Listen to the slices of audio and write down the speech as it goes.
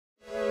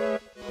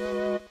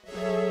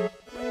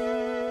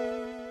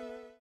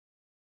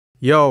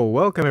Yo,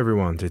 welcome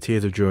everyone to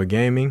Tears of Joy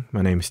Gaming.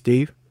 My name is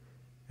Steve.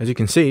 As you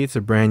can see, it's a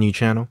brand new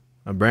channel,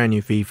 a brand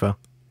new FIFA,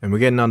 and we're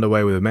getting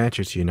underway with a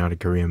Manchester United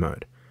career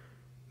mode.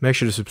 Make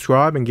sure to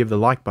subscribe and give the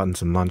like button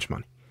some lunch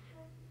money.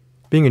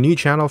 Being a new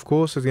channel, of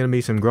course, there's going to be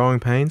some growing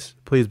pains.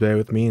 Please bear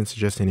with me and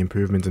suggest any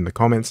improvements in the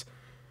comments.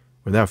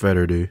 Without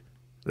further ado,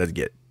 let's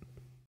get it.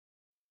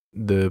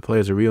 The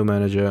player's a real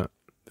manager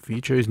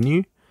feature is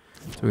new,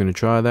 so we're going to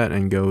try that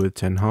and go with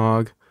Ten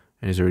Hag,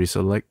 and he's already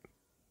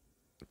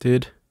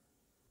selected.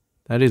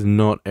 That is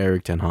not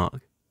Erik Ten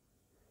Hag.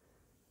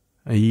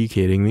 Are you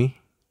kidding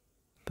me?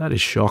 That is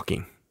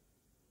shocking.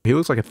 He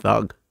looks like a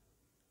thug.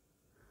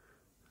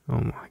 Oh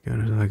my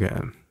goodness.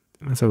 Okay.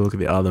 Let's have a look at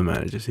the other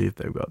managers, see if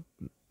they've got...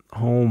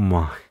 Oh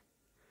my.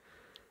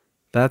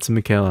 That's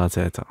Mikel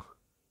Arteta.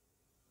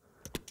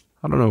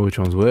 I don't know which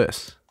one's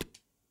worse.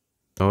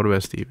 What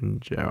about Steven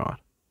Gerrard?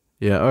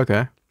 Yeah,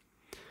 okay.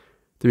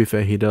 To be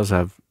fair, he does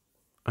have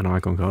an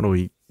icon card, or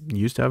he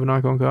used to have an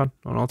icon card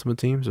on Ultimate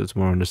Team, so it's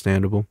more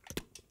understandable.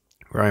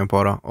 Graham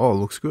Potter, oh,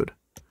 looks good.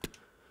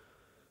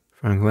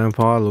 Frank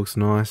Lampard looks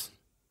nice.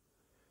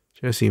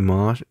 Jesse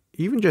Marsh,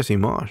 even Jesse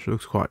Marsh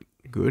looks quite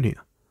good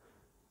here.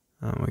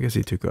 I guess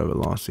he took over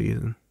last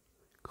season.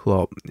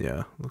 Klopp,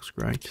 yeah, looks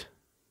great.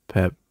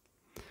 Pep,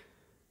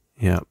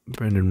 yeah,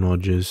 Brendan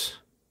Rodgers.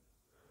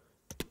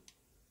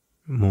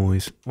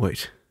 Moyes,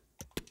 wait.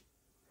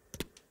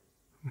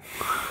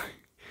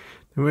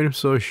 They made him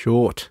so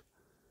short.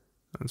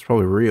 That's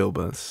probably real,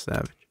 but it's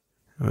savage.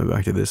 We're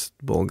back to this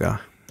ball guy.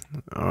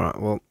 Alright,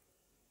 well,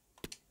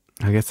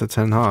 I guess that's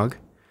Ten Hag.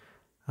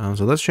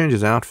 So let's change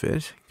his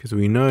outfit, because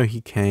we know he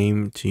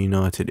came to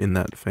United in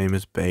that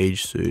famous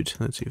beige suit.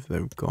 Let's see if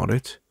they've got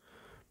it.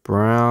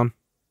 Brown.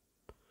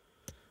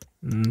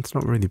 It's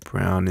not really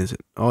brown, is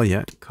it? Oh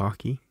yeah,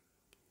 khaki.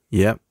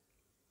 Yep.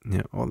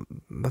 Yeah, well,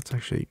 that's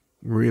actually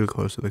really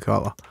close to the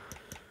colour.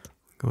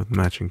 Go with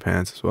matching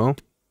pants as well.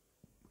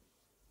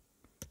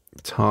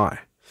 Tie.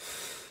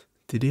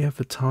 Did he have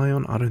a tie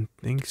on? I don't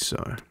think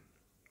so.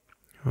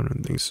 I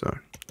don't think so.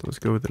 Let's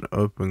go with an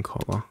open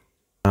collar.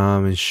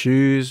 And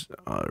shoes,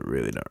 I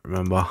really don't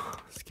remember.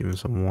 Let's give him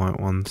some white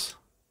ones.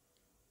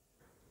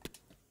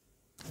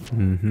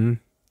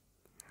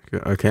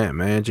 Okay,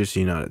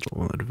 Manchester United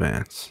will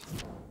advance.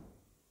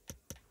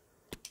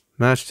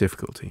 Match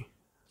difficulty.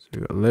 So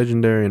we've got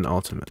legendary and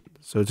ultimate.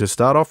 So to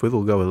start off with,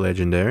 we'll go with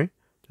legendary,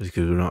 just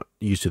because we're not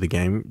used to the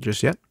game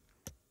just yet.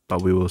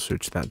 But we will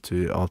switch that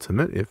to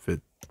ultimate if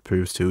it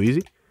proves too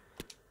easy.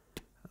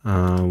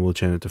 We'll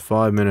change it to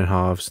 5-minute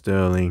half,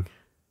 sterling,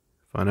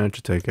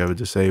 financial takeover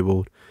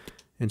disabled,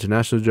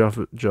 international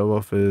job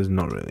offers,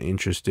 not really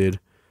interested,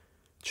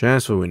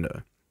 transfer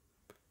window.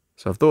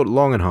 So I've thought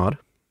long and hard,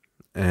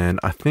 and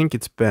I think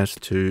it's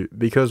best to,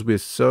 because we're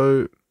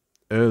so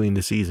early in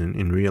the season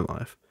in real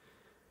life,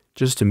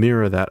 just to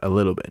mirror that a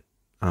little bit.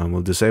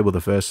 We'll disable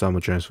the first summer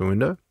transfer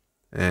window,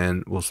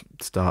 and we'll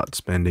start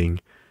spending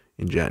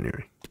in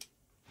January.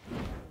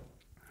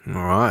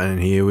 Alright,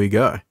 and here we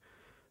go.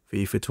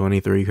 FIFA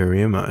 23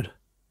 career mode.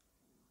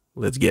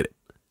 Let's get it.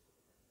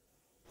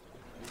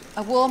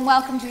 A warm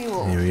welcome to you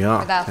all. Here we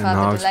are. Without Ten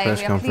further Hag's delay, press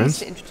we are conference. pleased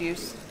to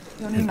introduce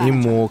your new And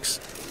manager. in walks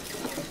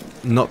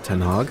not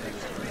Ten Hag.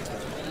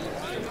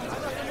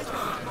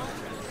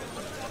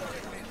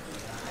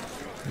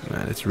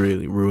 Man, it's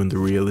really ruined the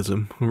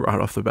realism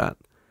right off the bat.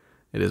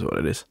 It is what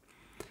it is.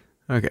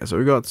 Okay, so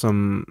we got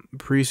some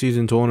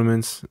preseason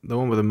tournaments. The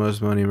one with the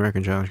most money,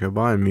 American Challenge Cup,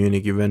 Bayern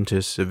Munich,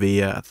 Juventus,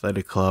 Sevilla,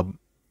 Athletic Club.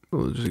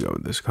 We'll just go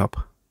with this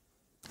cup.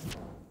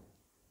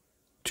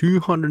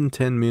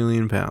 £210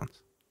 million. I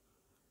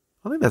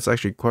think that's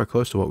actually quite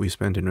close to what we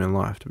spent in real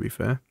life, to be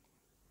fair.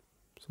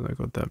 So they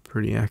got that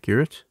pretty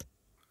accurate.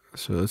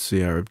 So let's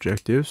see our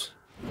objectives.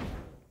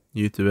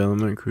 Youth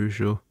development,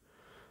 crucial.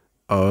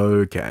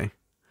 Okay.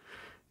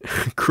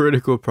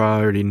 Critical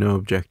priority, no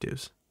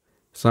objectives.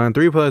 Sign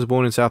 3 players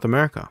born in South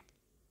America.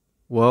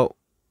 Well,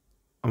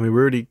 I mean,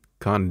 we already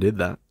kind of did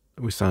that.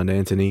 We signed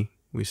Anthony.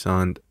 We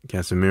signed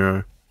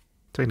Casemiro.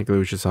 Technically,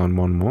 we should sign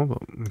one more,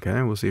 but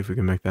okay, we'll see if we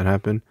can make that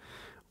happen.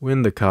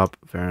 Win the cup,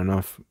 fair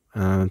enough.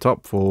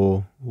 Top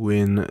 4,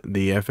 win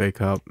the FA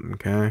Cup,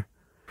 okay.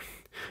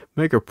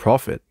 Make a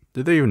profit.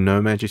 Did they even know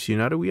Manchester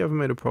United? We haven't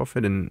made a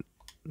profit in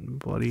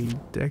bloody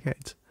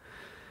decades.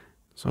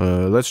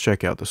 So let's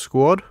check out the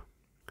squad.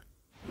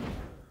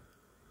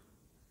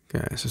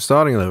 Okay, so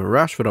starting 11,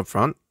 Rashford up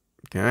front.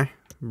 Okay,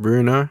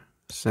 Bruno,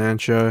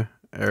 Sancho,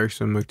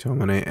 Eriksen,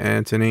 McTominay,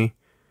 Anthony,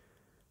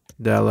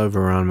 Dalot,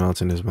 Varane,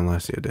 Martinez,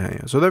 Malacia, De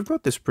Gea. So they've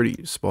got this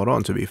pretty spot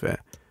on, to be fair.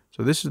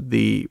 So this is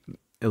the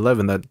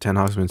 11 that Ten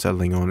Hag's been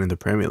settling on in the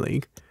Premier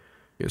League.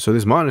 Yeah, so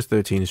this minus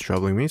 13 is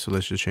troubling me, so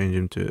let's just change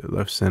him to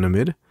left centre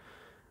mid.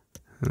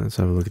 And let's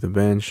have a look at the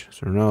bench.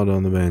 So Ronaldo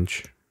on the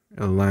bench,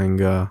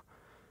 Elanga,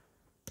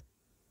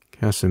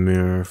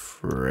 Casemiro,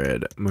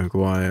 Fred,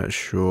 Maguirs,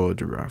 Shaw,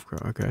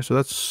 Dubravka. Okay, so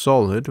that's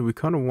solid. We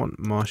kind of want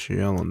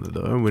Martial on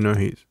there, though. We know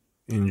he's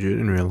injured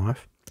in real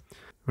life.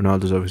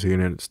 Ronaldo's obviously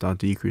going to start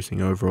decreasing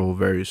overall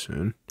very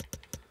soon.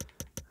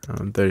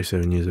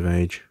 37 years of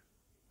age,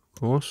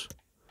 of course.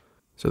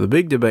 So the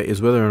big debate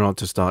is whether or not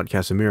to start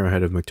Casemiro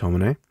ahead of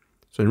McTominay.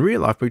 So in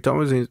real life,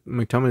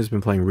 McTominay has been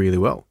playing really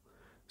well.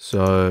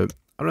 So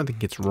I don't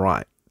think it's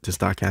right to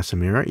start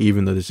Casemiro,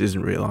 even though this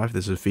isn't real life,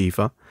 this is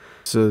FIFA.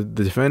 So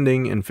the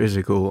defending and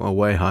physical are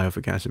way higher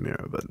for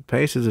Casemiro, but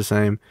pace is the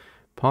same.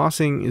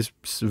 Passing is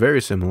very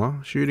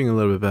similar, shooting a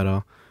little bit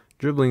better,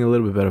 dribbling a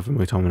little bit better for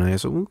McTominay.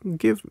 So we'll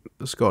give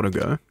Scott a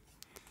go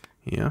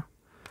here.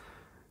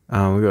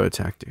 We'll go with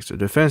tactics. So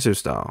defensive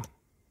style.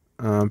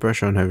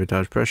 Pressure on heavy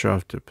touch, pressure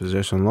after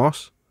possession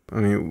loss.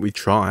 I mean, we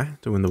try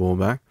to win the ball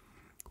back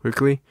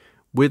quickly.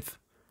 Width,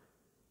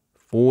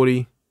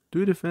 40. Do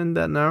we defend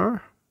that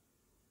narrow?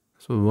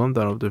 So we want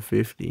that up to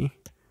 50.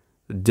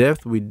 The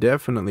depth, we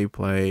definitely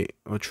play,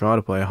 or try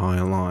to play a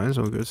higher line.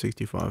 So we'll go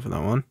 65 for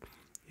that one.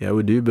 Yeah,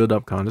 we do build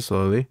up kind of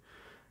slowly.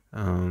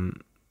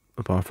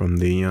 Apart from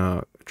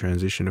the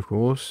transition, of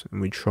course.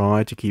 And we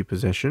try to keep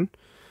possession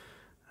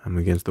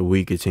against the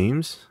weaker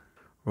teams.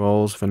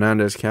 Roles,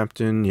 Fernandez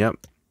captain, yep.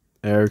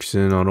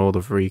 Eriksen on all the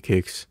free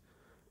kicks.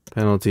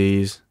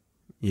 Penalties,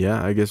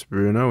 yeah, I guess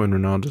Bruno when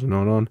Ronaldo's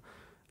not on.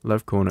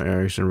 Left corner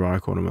Eriksen,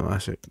 right corner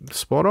Malacia.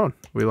 Spot on.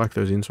 We like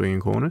those in-swinging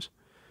corners.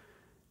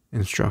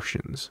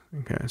 Instructions.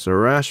 Okay, so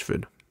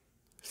Rashford.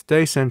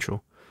 Stay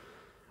central.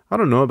 I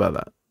don't know about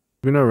that.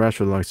 We know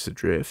Rashford likes to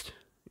drift,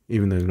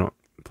 even though he's not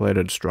played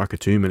at a striker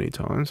too many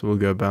times. We'll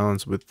go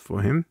balance width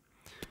for him.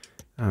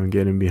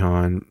 Get him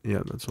behind.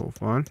 Yeah, that's all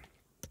fine.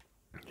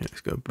 Okay,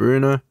 let's go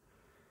Bruno.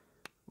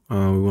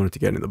 We wanted to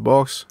get in the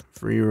box.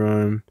 Free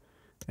roam.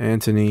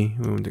 Anthony.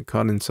 We want to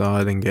cut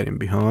inside and get him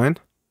behind.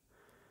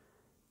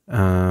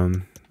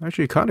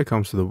 Actually, kind of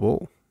comes to the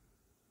ball,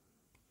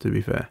 to be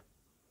fair.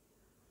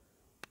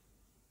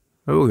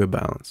 But we'll go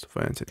balanced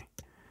for Anthony.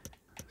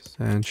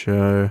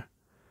 Sancho.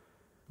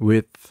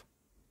 Width.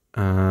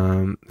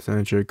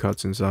 Sancho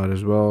cuts inside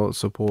as well.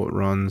 Support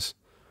runs.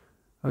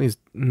 I think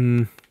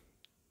it's...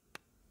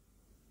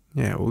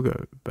 yeah, we'll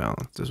go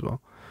balanced as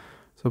well.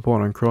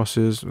 Support on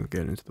crosses. We'll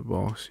get into the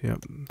box.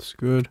 Yep, that's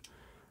good.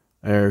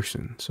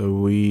 Eriksen. So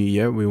we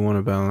want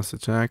a balanced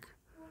attack.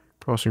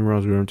 Crossing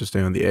runs, we want to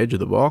stay on the edge of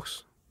the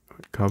box.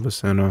 Cover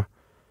center.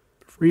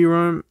 Free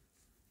roam.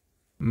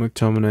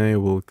 McTominay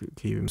will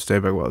keep him stay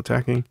back while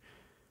attacking.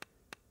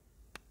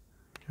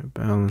 Okay,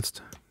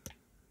 balanced.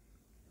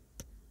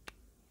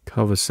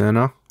 Cover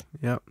center.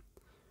 Yep.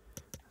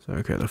 So,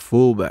 okay, the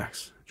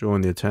fullbacks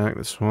join the attack.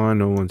 That's fine.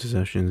 No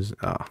interceptions.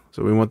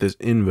 So we want this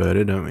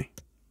inverted, don't we?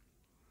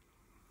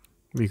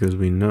 Because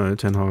we know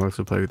Ten Hag likes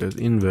to play with those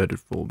inverted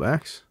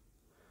fullbacks.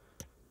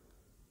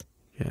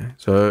 Okay,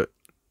 so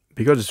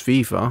because it's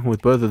FIFA,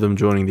 with both of them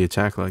joining the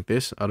attack like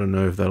this, I don't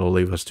know if that'll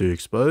leave us too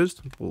exposed.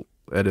 We'll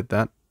edit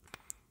that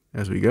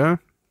as we go,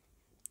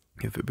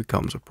 if it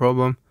becomes a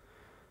problem.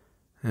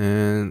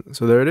 And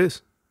so there it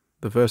is.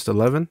 The first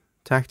 11.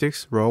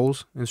 Tactics,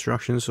 roles,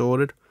 instructions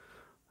sorted.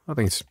 I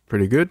think it's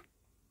pretty good.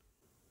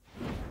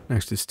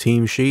 Next is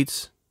team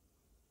sheets.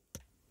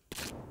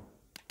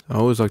 I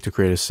always like to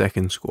create a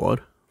second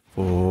squad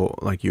for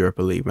like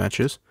Europa League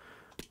matches.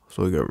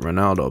 So we got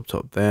Ronaldo up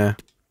top there.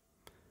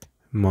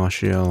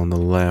 Martial on the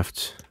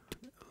left.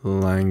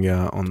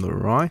 Langa on the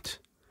right.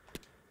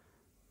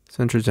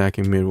 Central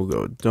attacking mid will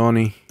go with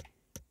Donny.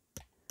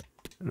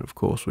 And of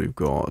course we've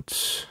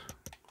got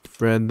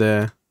Fred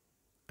there.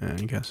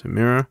 And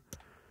Casemiro.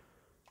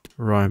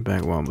 Right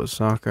back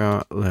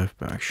Wan-Bissaka. Left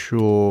back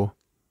Shaw.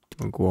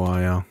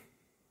 Maguire.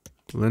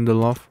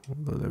 Lindelof,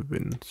 although they've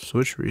been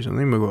switched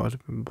recently. Maguire's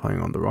been playing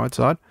on the right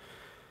side.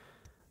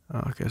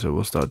 Okay, so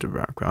we'll start to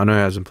back. I know he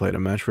hasn't played a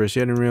match for us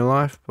yet in real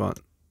life, but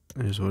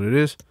it is what it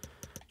is.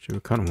 Actually, we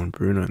kind of want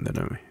Bruno in there,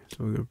 don't we? So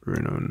we'll go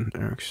Bruno and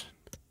Eriksen.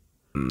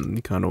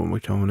 You kind of want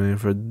McTominay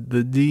for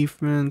the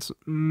defense.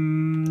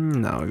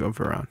 No, we go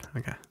Varane.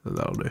 Okay, so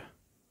that'll do.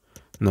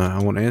 No, I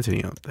want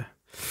Anthony out there.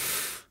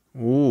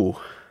 Ooh.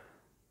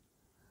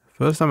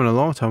 First time in a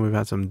long time we've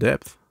had some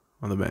depth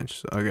on the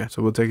bench. So, okay,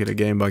 so we'll take it a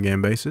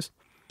game-by-game basis.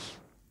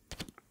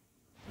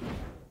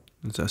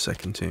 It's our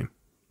second team.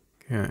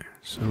 Okay,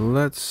 so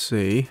let's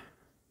see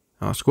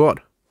our squad.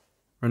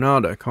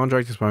 Ronaldo,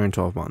 contract expiring in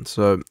 12 months.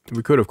 So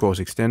we could, of course,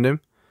 extend him,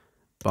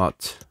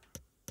 but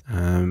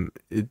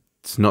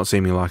it's not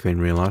seeming likely in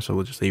real life, so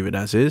we'll just leave it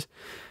as is.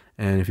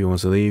 And if he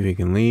wants to leave, he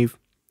can leave.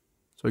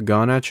 So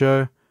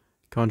Garnacho,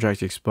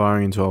 contract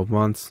expiring in 12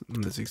 months.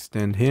 Let's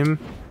extend him.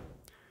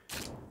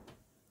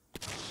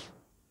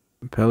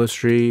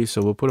 Pellistri,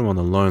 so we'll put him on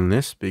the loan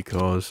list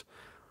because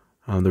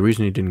the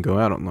reason he didn't go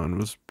out on loan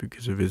was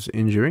because of his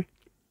injury.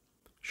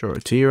 Sure,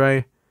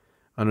 Tyrell,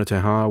 I know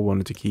Ten Hag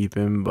wanted to keep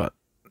him, but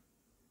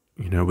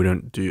you know we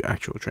don't do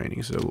actual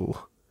training, so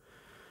we'll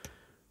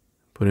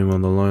put him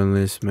on the loan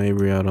list.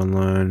 Maybe out on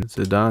loan.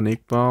 Zidane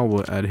Iqbal,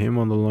 we'll add him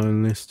on the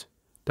loan list.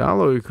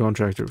 Dalot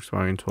contract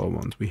expiring in 12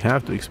 months. We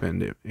have to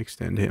extend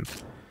him.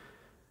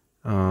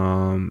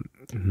 No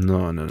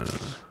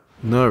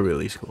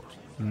release clause.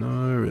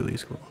 No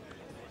release clause.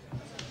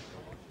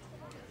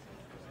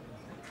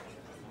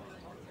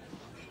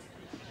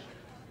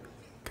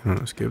 Can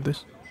I skip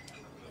this?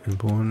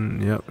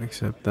 Important, yep,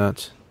 accept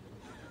that.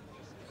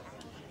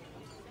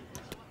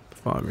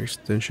 5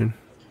 extension.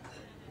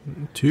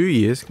 2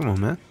 years? Come on,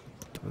 man.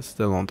 That's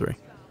still on 3.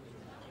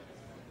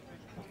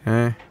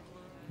 Okay.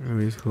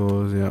 Release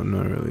clause. Yeah,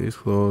 no release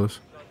clause.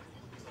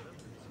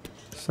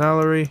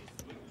 Salary.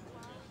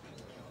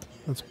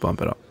 Let's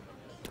bump it up.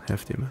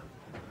 Hefty, man.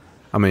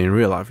 I mean, in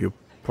real life, you're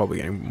probably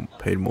getting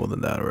paid more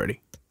than that already.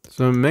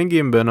 So Mengi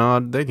and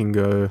Bernard, they can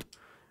go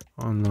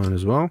on loan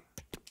as well.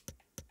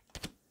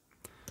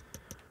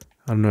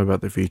 I don't know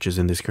about the features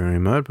in this career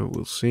mode, but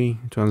we'll see.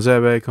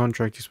 Tuanzebe,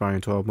 contract expiring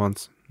in 12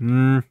 months.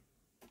 Do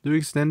we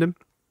extend him?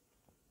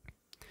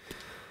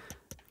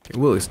 Okay,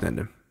 we'll extend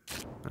him.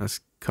 Let's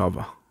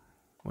cover.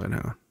 Wait,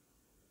 hang on.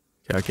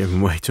 Okay, I gave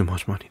him way too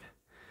much money.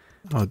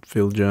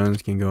 Phil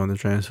Jones can go on the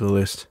transfer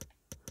list.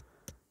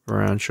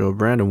 Varane, Shaw,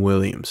 Brandon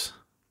Williams.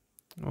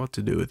 What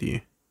to do with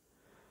you?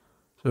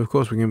 So of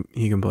course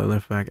he can play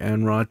left back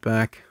and right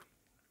back.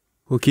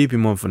 We'll keep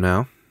him on for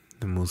now,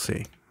 and we'll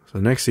see. So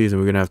next season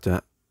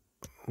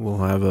we'll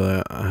have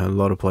a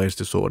lot of players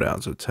to sort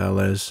out. So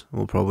Tellez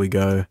will probably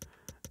go.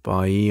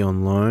 Bailly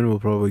on loan will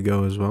probably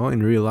go as well.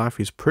 In real life,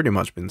 he's pretty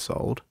much been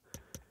sold.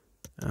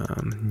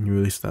 He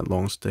released that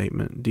long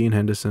statement. Dean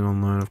Henderson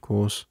on loan, of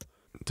course.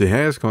 De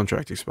Gea's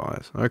contract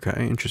expires.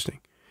 Okay, interesting.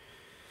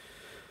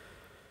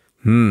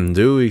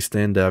 Do we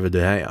extend David De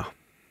Gea?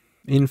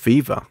 In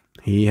FIFA,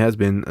 he has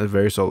been a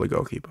very solid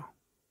goalkeeper.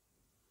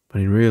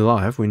 But in real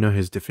life, we know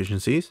his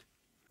deficiencies.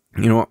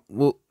 You know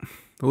what?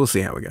 We'll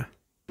see how we go.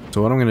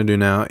 So what I'm going to do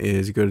now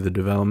is go to the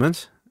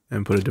development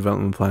and put a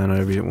development plan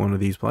over one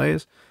of these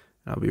players.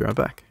 I'll be right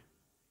back.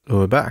 So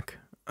we're back.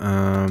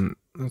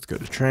 Let's go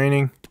to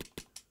training.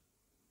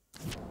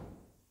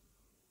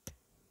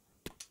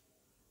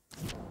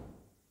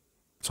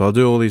 So I'll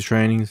do all these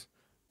trainings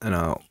and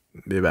I'll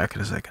be back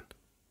in a second.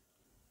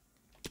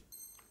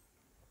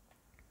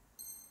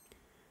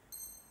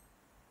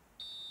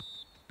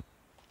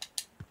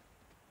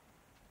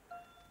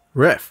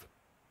 Ref.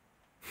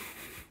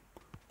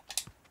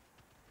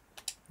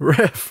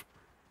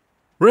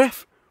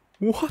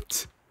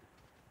 What?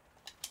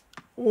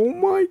 Oh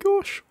my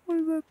gosh, what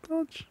is that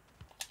touch?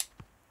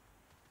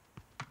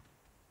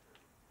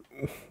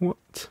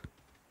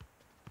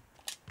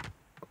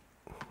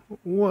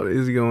 What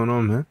is going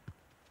on, man?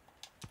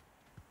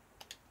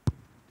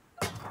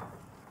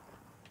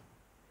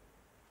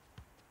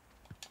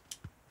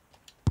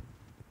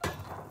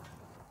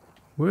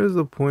 Where's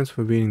the points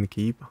for beating the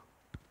keeper?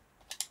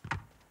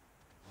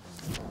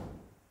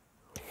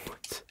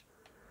 What?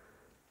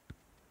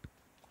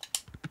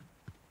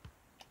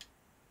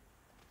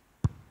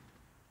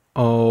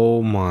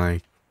 Oh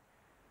my.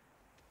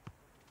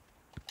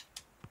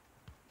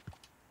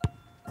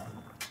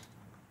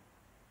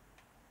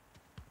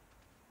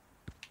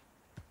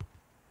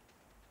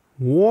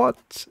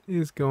 What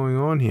is going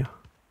on here?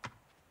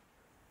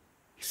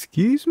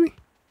 Excuse me?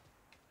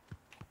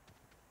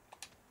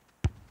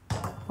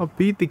 I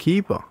beat the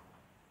keeper.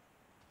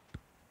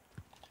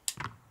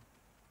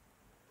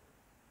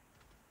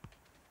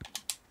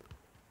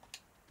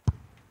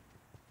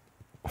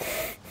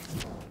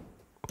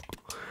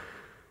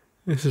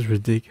 This is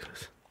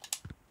ridiculous.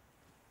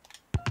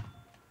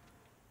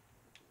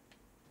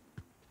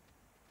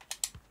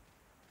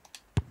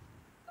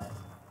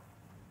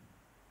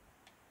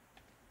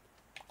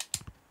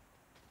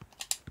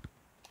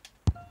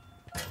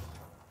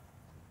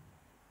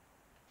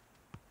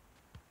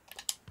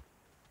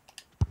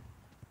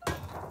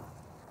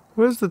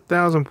 Where's the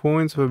 1,000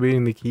 points for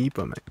beating the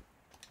keeper, mate?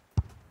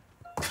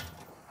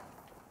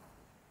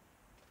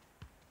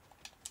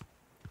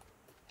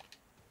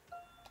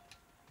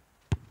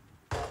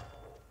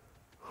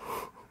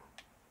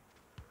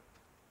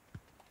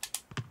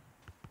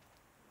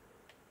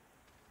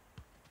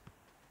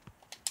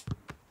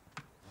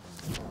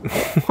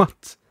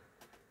 What?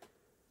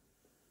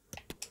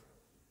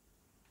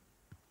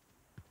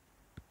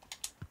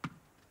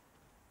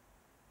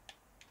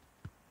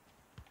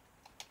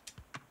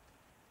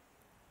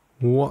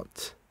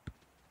 What?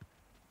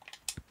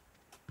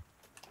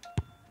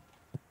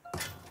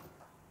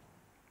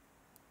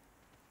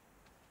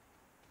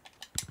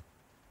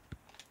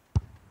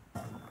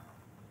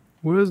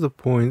 Where's the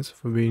points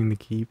for beating the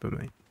keeper,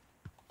 mate?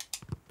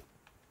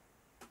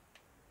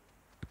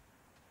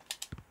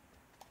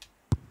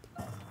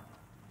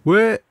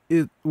 Where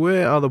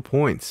are the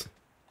points?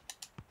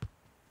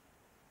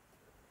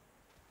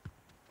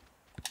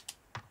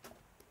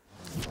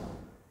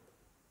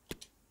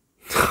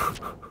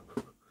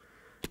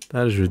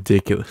 That is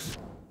ridiculous.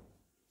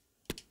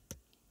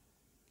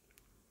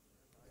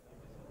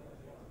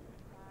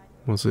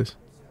 What's this?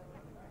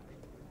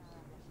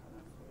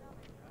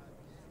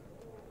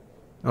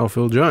 Oh,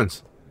 Phil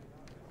Jones.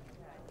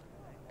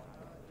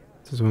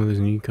 This is one of those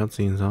new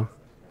cutscenes, huh?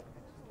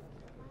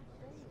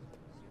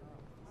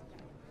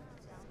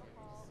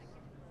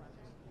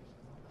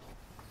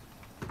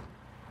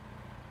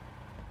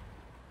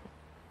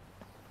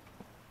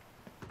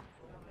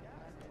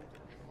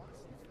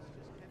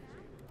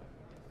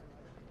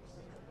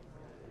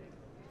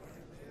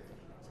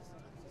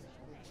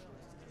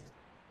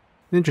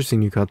 Interesting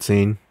new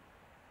cutscene.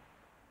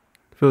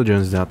 Phil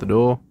Jones is out the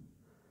door.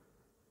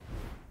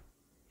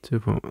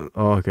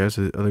 Oh, okay,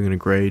 so are they going to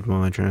grade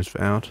my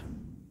transfer out?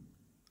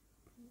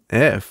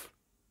 F?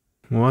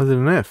 Why is it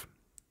an F?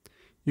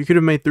 You could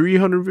have made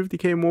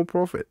 350k more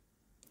profit.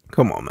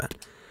 Come on, man.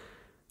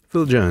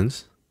 Phil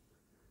Jones,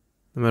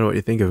 no matter what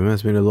you think of him,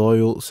 has been a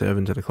loyal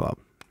servant to the club.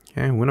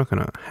 Okay, we're not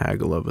going to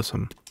haggle over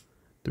some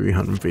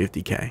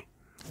 350k.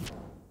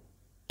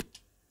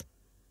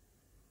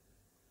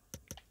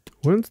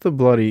 When's the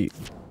bloody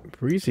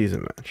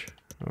preseason match?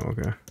 Oh,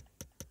 okay.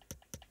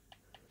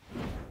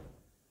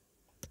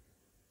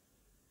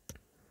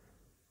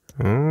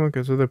 Oh,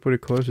 okay, so they put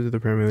it closer to the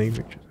Premier League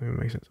pictures. That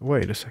makes sense.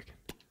 Wait a second.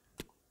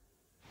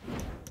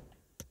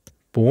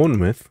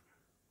 Bournemouth?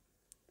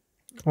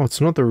 Oh, it's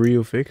not the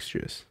real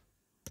fixtures.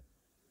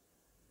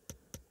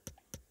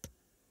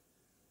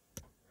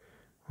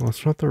 Oh,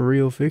 it's not the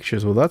real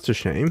fixtures. Well, that's a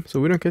shame. So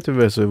we don't get to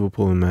verse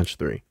Liverpool in match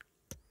 3.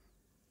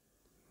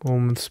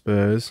 Bournemouth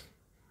Spurs.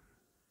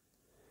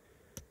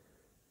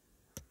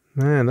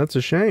 Man, that's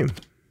a shame.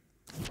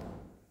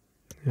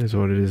 Here's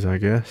what it is, I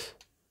guess.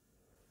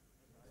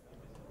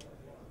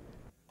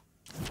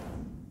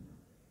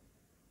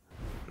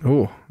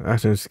 Oh,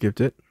 Axel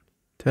skipped it.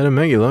 Teden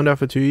Mengi loaned out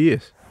for 2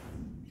 years.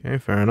 Okay,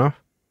 fair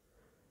enough.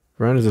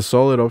 Varane is a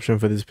solid option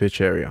for this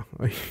pitch area.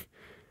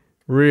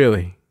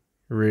 Really?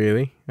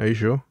 Really? Are you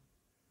sure?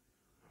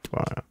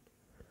 Fire.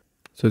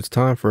 So it's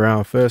time for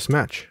our first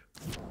match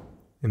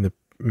in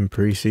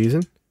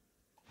pre-season.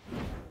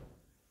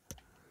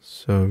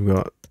 So we've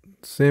got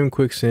sim,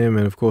 quick sim,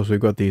 and of course we've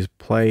got these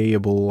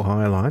playable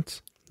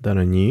highlights that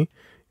are new.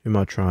 We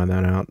might try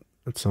that out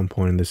at some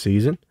point in the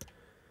season.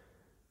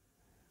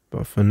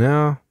 But for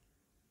now,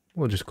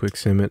 we'll just quick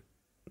sim it.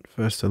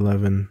 First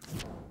 11,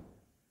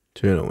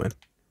 2-0 win.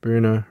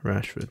 Bruno,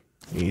 Rashford,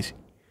 easy.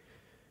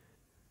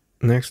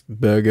 Next,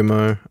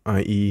 Bergamo,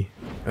 i.e.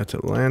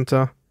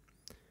 Atalanta.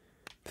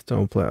 Let's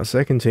don't play our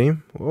second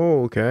team.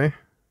 Oh, okay.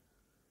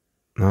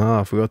 Ah,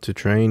 I forgot to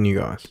train you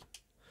guys.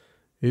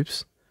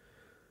 Oops.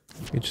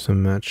 Get you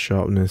some match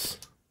sharpness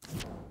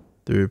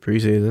through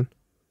preseason.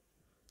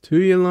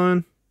 2-year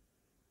loan.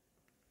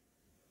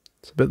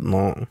 It's a bit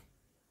long.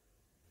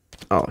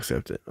 I'll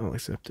accept it. I'll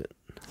accept it.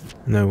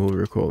 And then we'll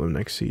recall them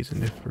next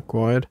season if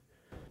required.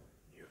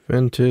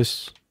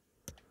 Juventus.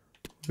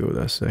 Go with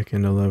that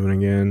second 11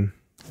 again.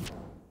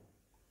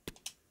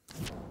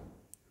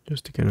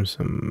 Just to get him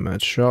some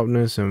match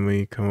sharpness, and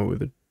we come up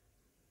with a...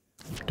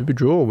 Did we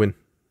draw or win?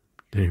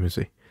 Didn't even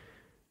see.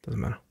 Doesn't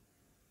matter.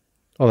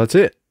 Oh, that's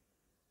it.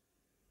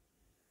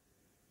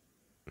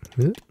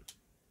 Is it?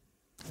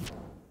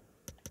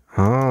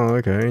 Ah,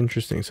 okay,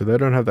 interesting. So they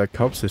don't have that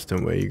cup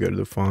system where you go to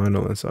the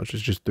final and such.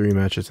 It's just 3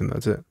 matches and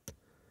that's it.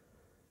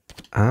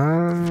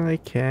 Ah,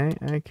 okay.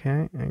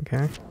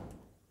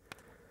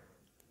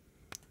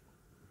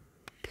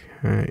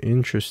 Okay,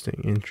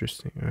 interesting.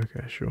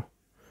 Okay, sure.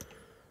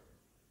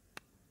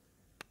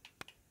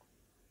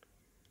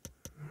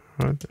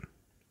 Alright then.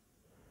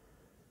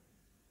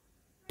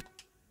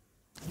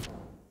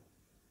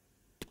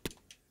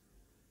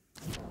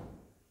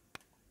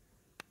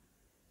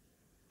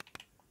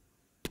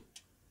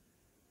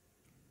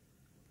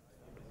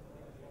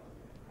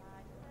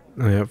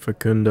 Oh, yeah,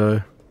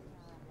 Facundo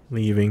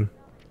leaving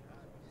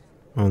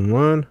on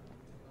loan.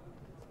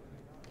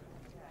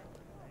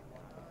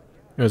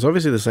 It's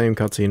obviously the same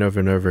cutscene over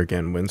and over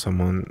again when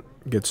someone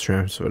gets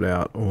transferred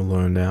out or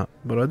loaned out,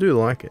 but I do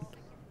like it.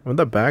 Well,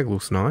 that bag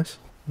looks nice.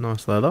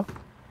 Nice leather.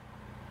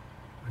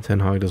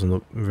 Ten Hag doesn't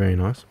look very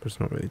nice, but it's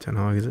not really Ten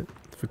Hag, is it?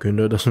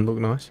 Facundo doesn't look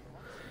nice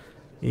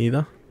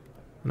either.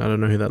 And I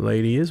don't know who that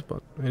lady is,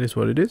 but it is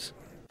what it is.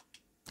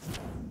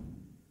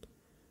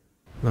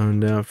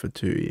 Loaned out for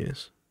 2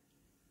 years.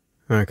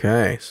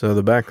 Okay, so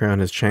the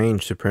background has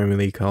changed to Premier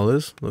League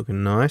colours,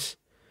 looking nice.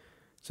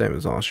 Same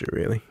as last year,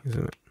 really,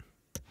 isn't it?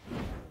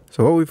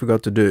 So what we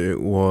forgot to do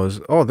was...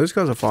 Oh, this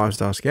guy's a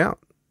 5-star scout.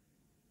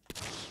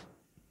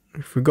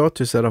 We forgot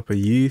to set up a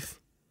youth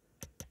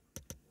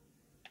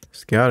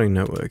scouting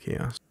network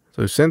here.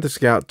 So we sent the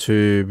scout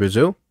to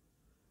Brazil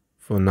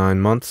for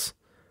 9 months.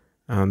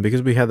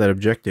 Because we had that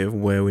objective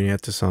where we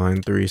had to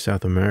sign 3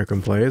 South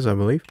American players, I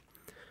believe.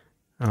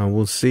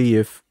 We'll see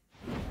if...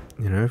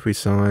 You know, if we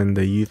sign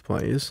the youth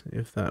players,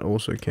 if that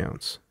also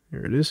counts.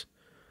 Here it is.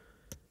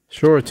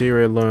 Sure, a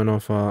Tyrell loan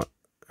offer.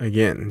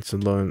 Again, it's a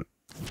loan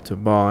to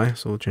buy,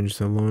 so we'll change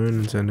to loan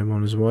and send him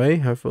on his way,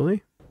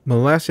 hopefully.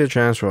 Malacia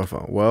transfer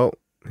offer. Well,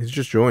 he's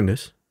just joined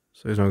us,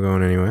 so he's not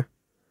going anywhere.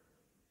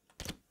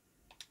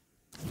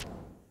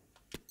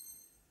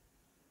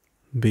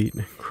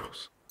 Beaten and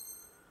cross.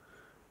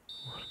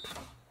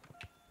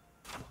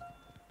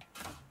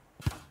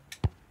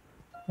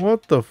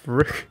 What the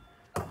frick?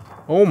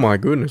 Oh my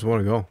goodness, what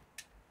a goal.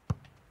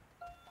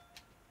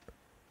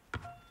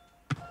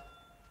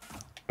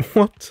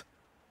 What?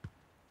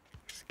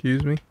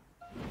 Excuse me.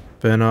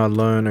 Bernard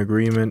loan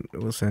agreement.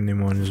 We'll send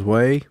him on his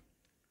way.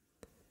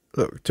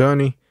 Look,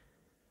 Tony.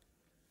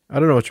 I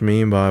don't know what you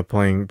mean by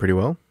playing pretty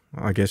well.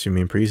 I guess you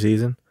mean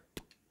preseason.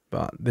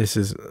 But this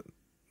is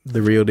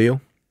the real deal.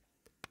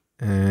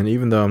 And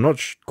even though I'm not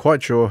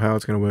quite sure how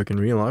it's going to work in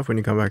real life when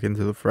you come back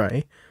into the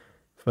fray,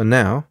 for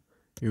now,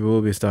 you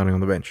will be starting on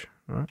the bench.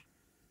 Alright.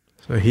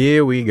 So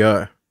here we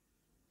go.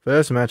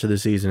 First match of the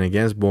season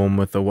against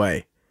Bournemouth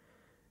away.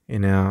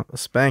 In our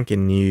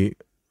spanking new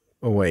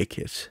away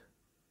kit.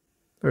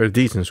 They're a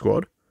decent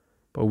squad,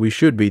 but we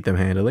should beat them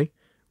handily.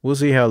 We'll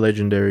see how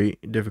legendary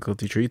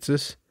difficulty treats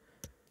us.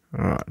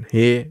 Alright,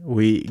 here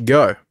we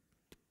go.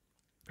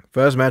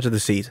 First match of the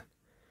season.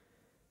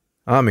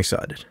 I'm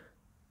excited.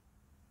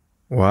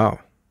 Wow.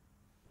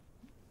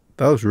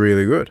 That was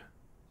really good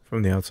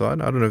from the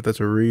outside. I don't know if that's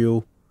a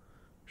real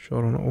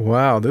shot or not.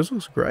 Wow, this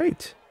looks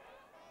great.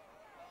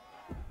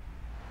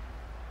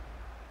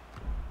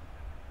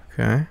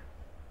 Okay.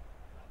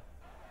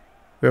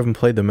 We haven't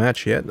played the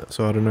match yet,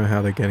 so I don't know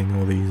how they're getting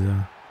all these,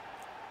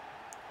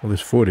 all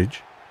this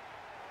footage.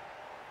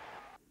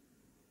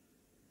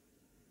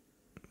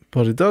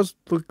 But it does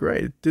look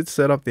great. It did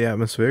set up the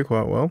atmosphere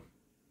quite well.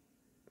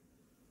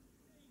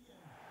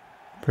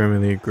 Premier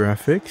League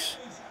graphics.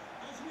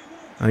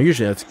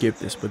 Usually I'd skip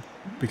this, but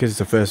because it's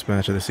the first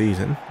match of the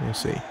season, you'll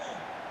see.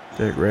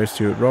 Derek Rose,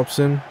 Stuart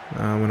Robson.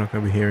 We're not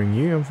going to be hearing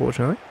you,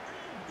 unfortunately.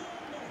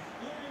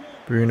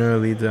 Bruno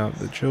leads out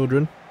the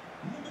children.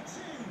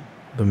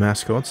 The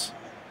mascots.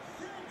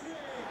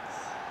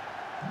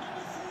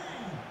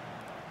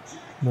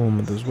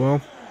 Bournemouth as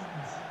well.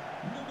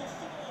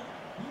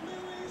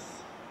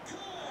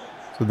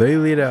 So they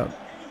lead out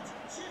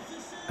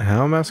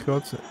our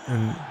mascots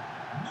and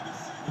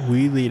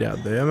we lead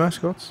out their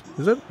mascots.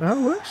 Is that how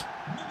it works?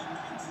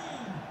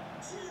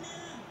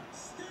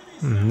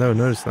 No,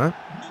 notice that.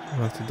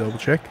 I'll have to double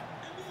check.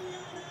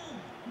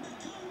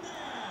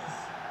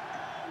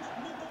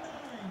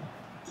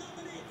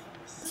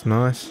 It's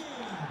nice.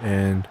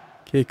 And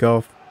kick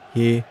off.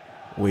 Here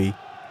we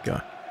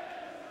go.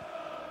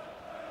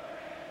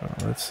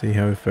 Right, let's see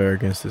how we fare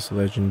against this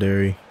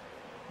legendary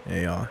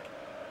AI.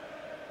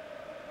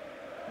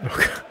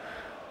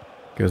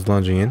 Goes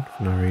lunging in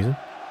for no reason.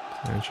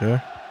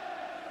 Sancho.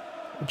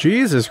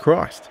 Jesus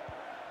Christ.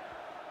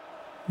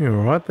 You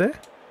alright there?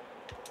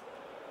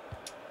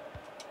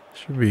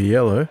 Should be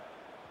yellow.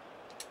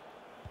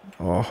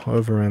 Oh,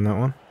 overran that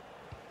one.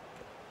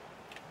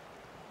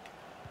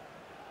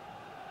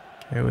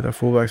 Okay, with our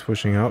fullbacks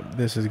pushing up,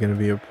 this is going to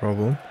be a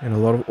problem in a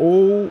lot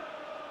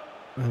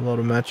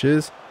of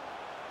matches.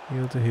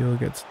 Heel to heel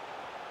gets.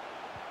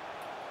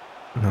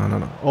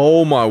 No.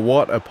 Oh my,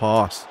 what a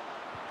pass.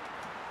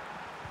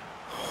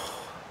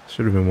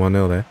 Should have been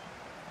 1-0 there.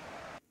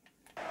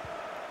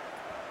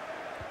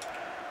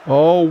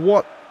 Oh,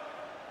 what?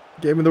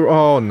 Gave me the...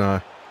 Oh,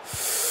 no.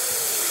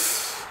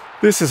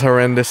 This is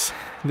horrendous.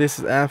 This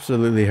is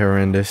absolutely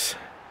horrendous.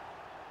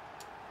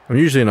 I'm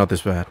usually not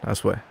this bad, I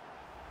swear.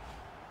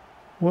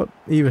 What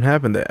even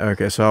happened there?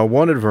 Okay, so I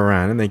wanted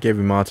Varane, and they gave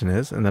me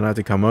Martinez, and then I had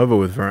to come over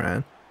with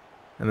Varane.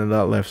 And then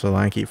that left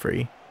Solanke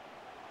free.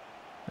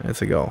 And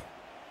it's a goal.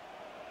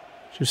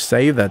 Just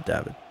save that,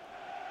 David.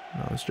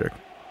 No, it's a joke.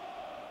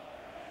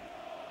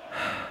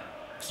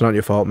 It's not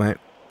your fault, mate.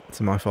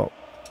 It's my fault.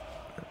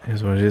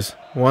 Here's what it is.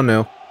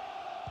 1-0.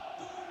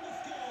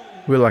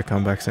 We like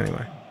comebacks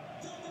anyway.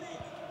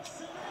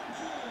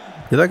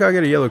 Did that guy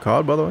get a yellow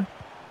card, by the way?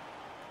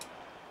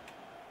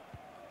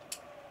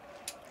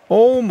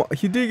 Oh my,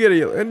 he did get a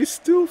yellow, and he's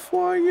still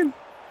flying in.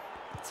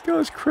 This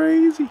guy's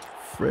crazy.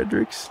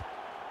 Fredericks.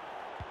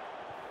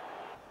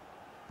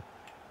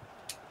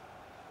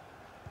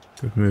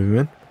 Good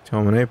movement.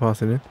 McTominay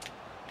passing in.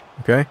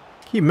 Okay.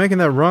 Keep making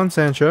that run,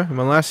 Sancho.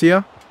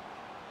 Malacia.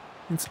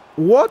 It's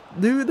what?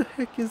 Who the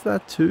heck is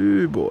that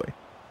too, boy?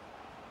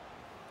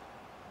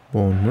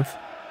 Bournemouth.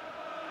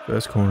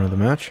 First corner of the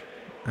match.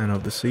 And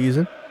of the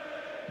season.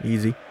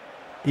 Easy.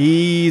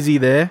 Easy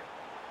there.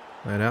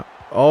 Let out.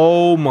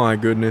 Oh my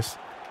goodness.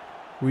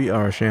 We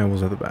are a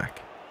shambles at the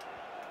back.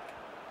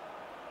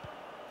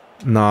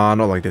 Nah,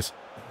 not like this.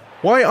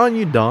 Why aren't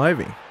you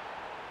diving?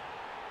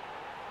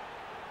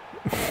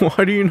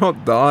 Why do you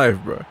not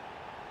dive, bro?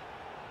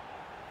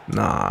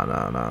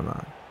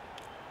 Nah.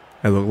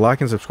 Hey, look, like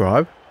and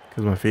subscribe,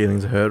 because my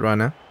feelings are hurt right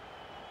now.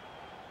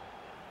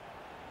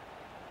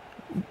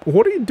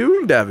 What are you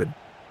doing, David?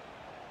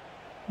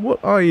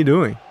 What are you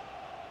doing?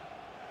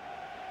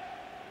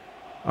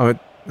 Oh,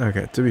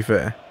 okay, to be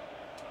fair,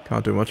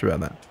 can't do much about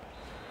that.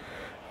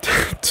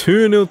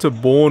 2-0 to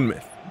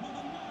Bournemouth.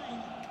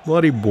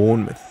 Bloody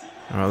Bournemouth.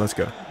 Alright, let's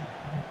go. Can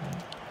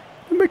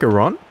we make a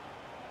run?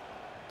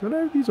 Don't I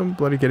have these on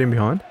bloody getting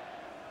behind?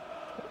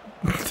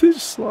 They're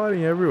just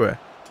sliding everywhere.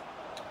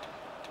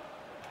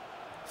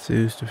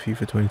 Suits to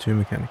FIFA 22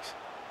 mechanics.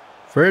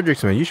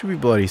 Fredericks, man, you should be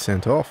bloody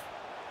sent off.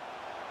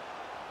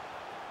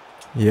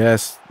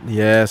 Yes,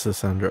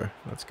 Lisandro.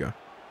 Let's go.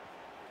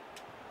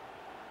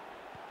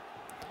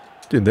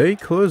 Dude, they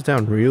closed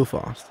down real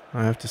fast,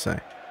 I have to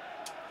say.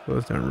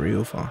 Closed down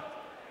real fast.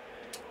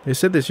 They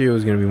said this year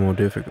was going to be more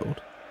difficult.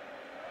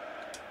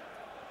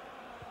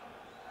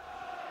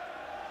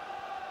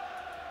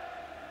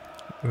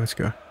 Let's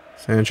go.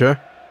 Sancho.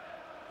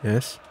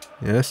 Yes.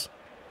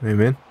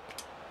 Amen.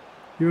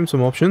 Give him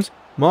some options.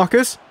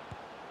 Marcus.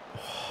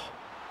 Oh.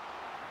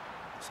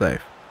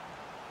 Save.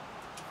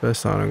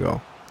 First time on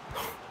goal.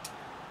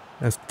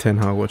 That's Ten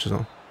Hag watches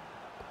on.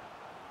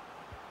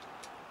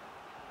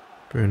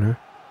 Bruno.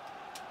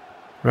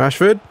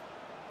 Rashford.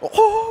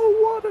 Oh,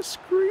 what a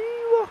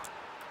screamer.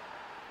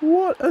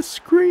 What a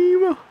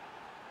screamer.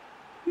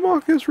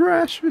 Marcus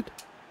Rashford.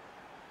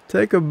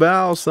 Take a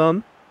bow,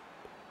 son.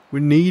 We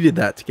needed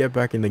that to get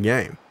back in the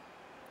game.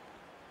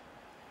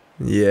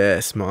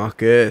 Yes,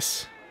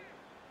 Marcus.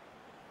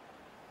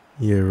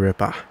 You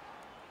ripper.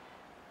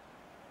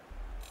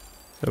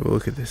 Let's have a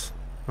look at this.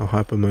 Oh,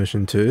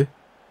 hypermotion 2.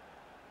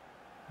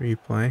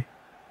 Replay.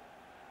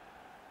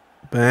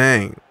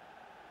 Bang.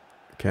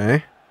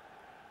 Okay.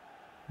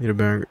 Need a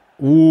bang.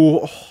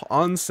 Ooh,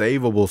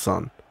 unsavable,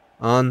 son.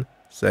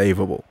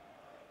 Unsavable.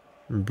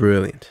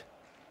 Brilliant.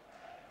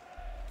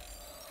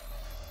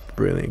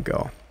 Brilliant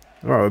goal.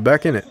 Alright, we're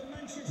back in it.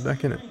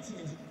 Back in it.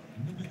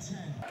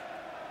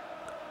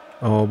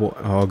 Oh, boy.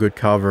 Oh, good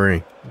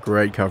covering.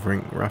 Great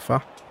covering,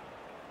 Rafa.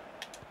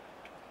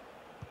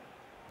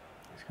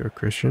 Let's go,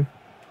 Christian.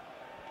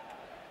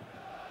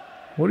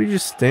 What are you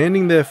just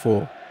standing there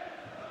for?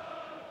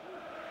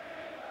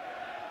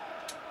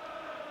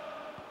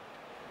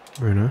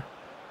 Bruno.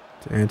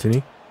 To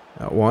Anthony.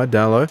 Out wide,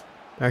 Dalot.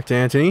 Back to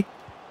Anthony.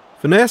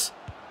 Finesse.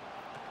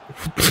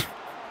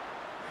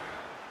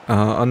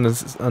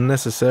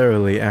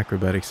 Unnecessarily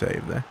acrobatic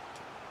save there.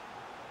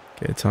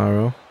 Okay,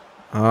 Tyrell.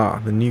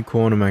 The new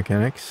corner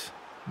mechanics.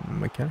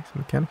 Mechanics?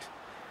 We don't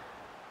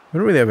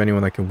really have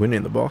anyone that can win it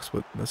in the box,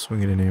 but let's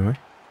swing it in anyway.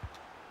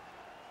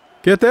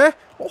 Get there!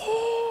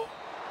 Oh!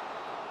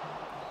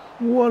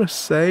 What a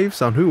save,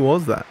 son. Who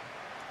was that?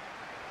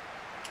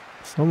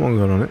 Someone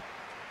got on it.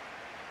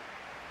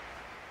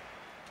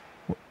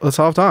 It's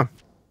half time.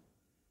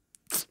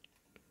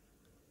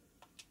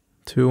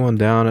 2-1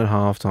 down at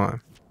half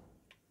time.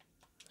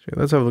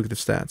 Let's have a look at the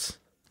stats.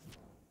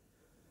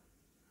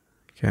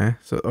 Okay,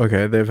 so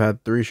they've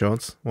had 3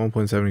 shots,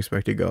 1.7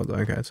 expected goals.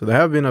 Okay, so they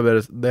have been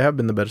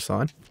the better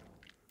side.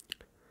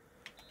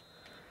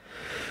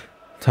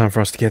 Time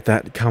for us to get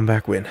that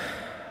comeback win.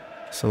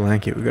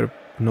 Solanke, we gotta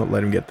not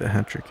let him get the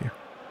hat trick here.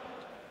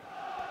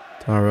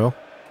 Tyrell,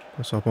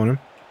 press up on him.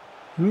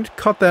 You need to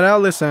cut that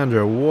out,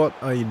 Lisandro. What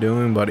are you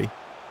doing, buddy?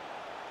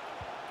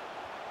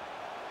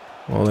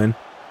 All in.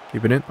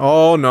 Keep it in.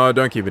 Oh no,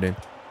 don't keep it in.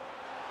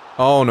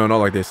 Oh no, not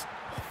like this.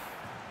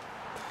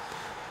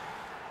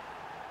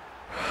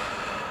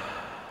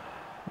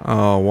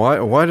 Oh,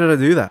 why did I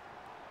do that?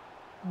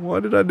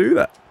 Why did I do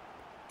that?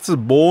 This is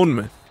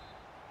Bournemouth.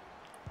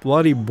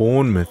 Bloody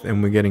Bournemouth,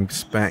 and we're getting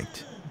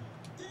spanked.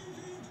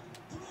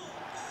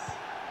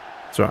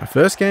 That's right.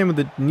 First game of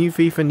the new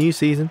FIFA, new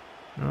season.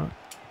 Alright.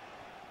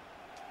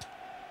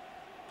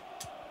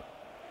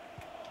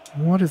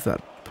 What is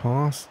that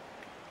pass?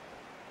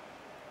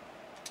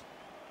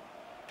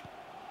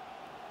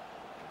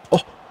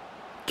 Oh!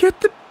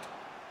 Get the...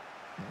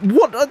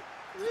 What are you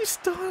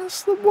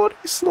what are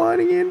you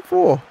sliding in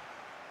for?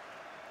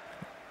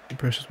 The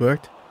pressure's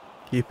worked.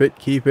 Keep it,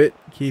 keep it,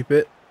 keep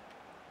it.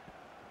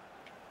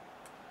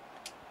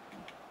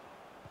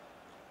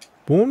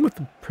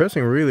 Bournemouth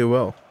pressing really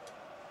well,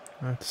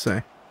 I have to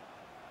say.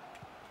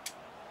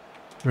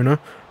 Bruno.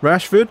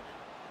 Rashford.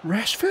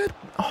 Rashford?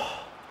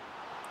 Oh.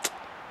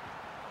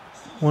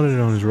 Wanted it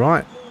on his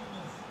right.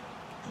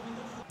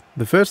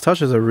 The first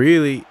touches are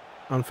really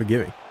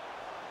unforgiving.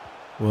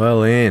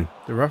 Well in.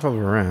 The Raphael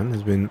Varane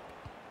has been...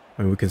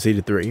 I mean, we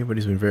conceded 3, but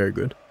he's been very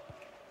good.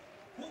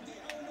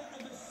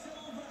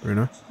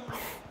 Bruno.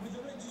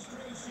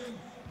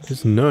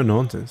 There's no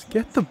nonsense.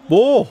 Get the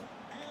ball!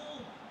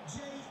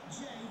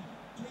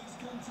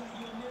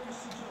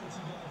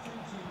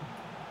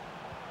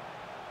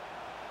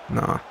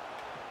 Nah.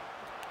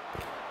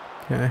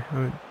 Okay, I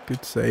mean,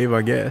 good save,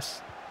 I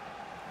guess.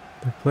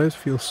 The players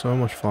feel so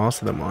much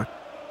faster than mine.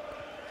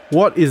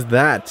 What is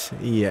that,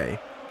 EA?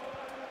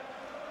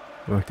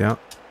 Worked out.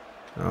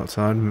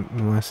 Outside,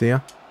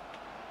 Malacia.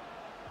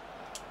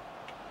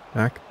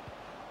 Back.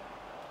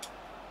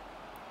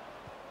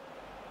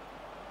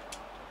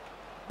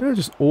 They're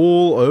just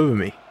all over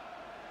me.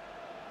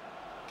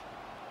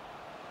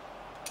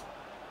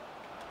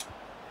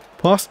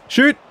 Pass.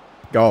 Shoot!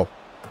 Goal.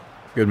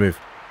 Good move.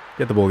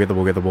 Get the ball, get the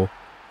ball, get the ball.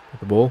 Get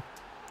the ball.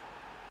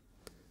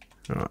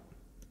 Alright.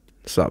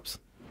 Subs.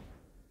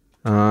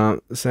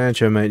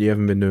 Sancho, mate, you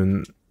haven't been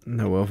doing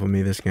that well for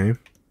me this game.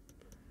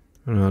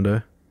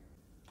 Ronaldo.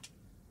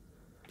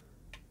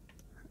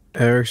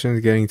 Eriksen's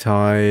getting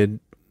tired,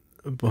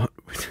 but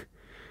we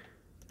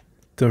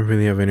don't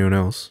really have anyone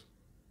else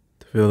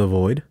to fill the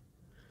void.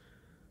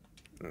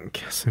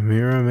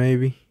 Casemiro,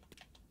 maybe.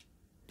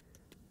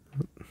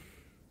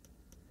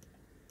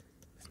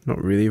 It's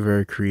not really a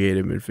very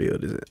creative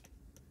midfield, is it?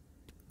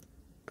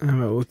 How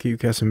about we'll keep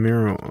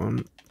Casemiro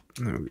on?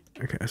 No,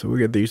 okay, so we'll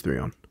get these 3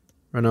 on.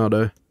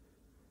 Ronaldo,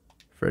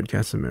 Fred,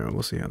 Casemiro.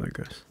 We'll see how that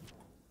goes.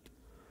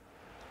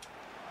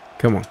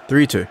 Come on,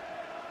 3-2.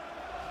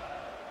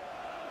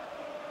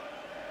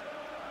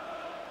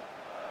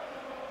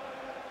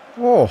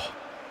 Oh,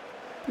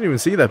 didn't even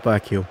see that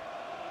back heel.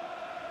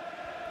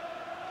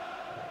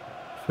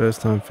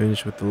 First time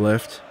finish with the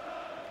left.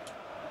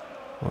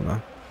 Well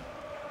done.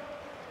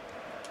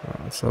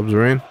 Subs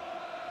are in.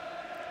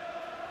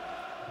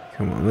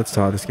 Come on, let's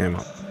tie this game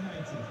up.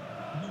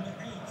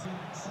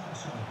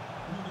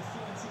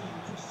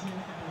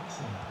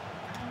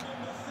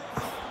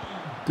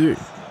 Dude,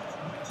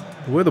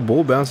 the way the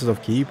ball bounces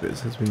off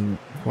keepers has been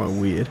quite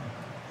weird.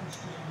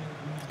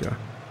 Let's go.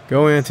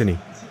 Go, Anthony.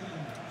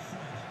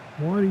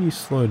 Why do you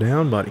slow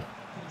down, buddy?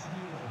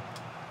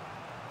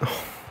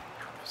 Oh,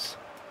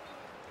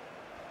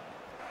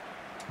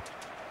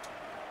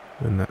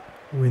 win that.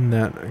 Win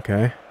that.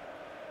 Okay.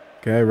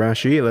 Okay,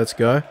 Rashi, let's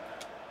go.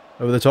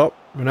 Over the top.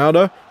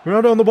 Ronaldo.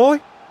 Ronaldo on the volley.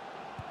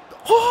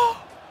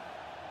 Oh!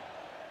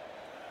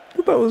 I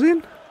thought that was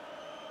in.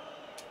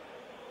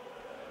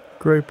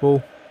 Great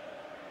ball.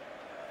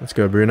 Let's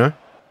go, Bruno.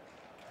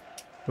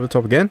 Over the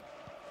top again.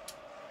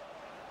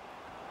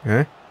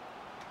 Okay.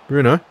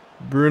 Bruno.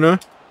 Bruno.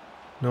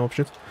 No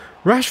options.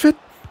 Rashford.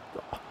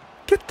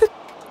 Get the...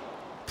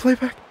 Play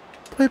back.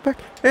 Play back.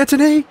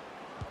 Anthony.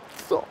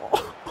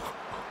 Oh.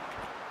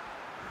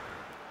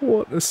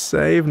 What a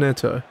save,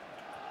 Neto.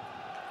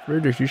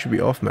 Friedrich, you should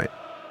be off, mate.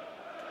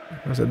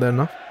 I said that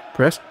enough.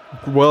 Press.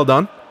 Well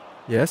done.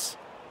 Yes.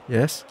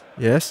 Yes.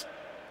 Yes.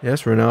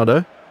 Yes,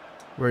 Ronaldo.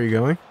 Where are you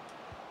going?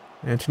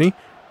 Anthony.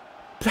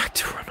 Back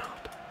to Ronaldo.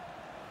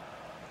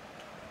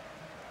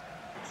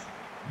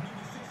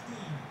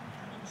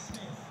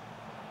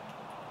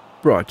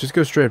 Right, just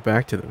go straight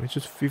back to them. It's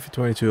just FIFA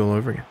 22 all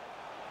over again.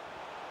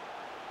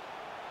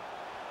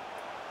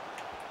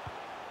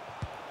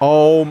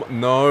 Oh,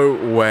 no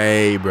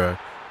way, bro.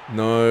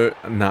 No,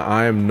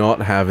 I am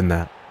not having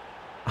that.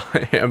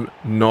 I am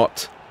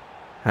not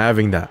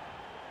having that.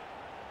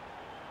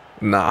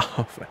 Nah.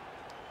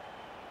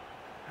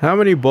 How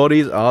many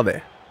bodies are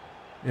there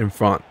in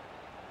front?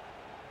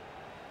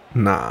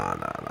 Nah.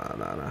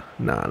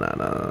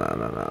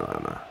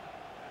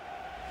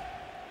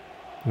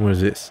 What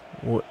is this?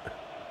 What?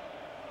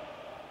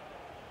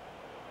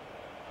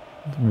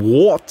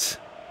 What?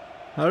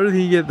 How did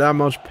he get that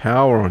much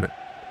power on it?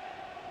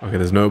 Okay,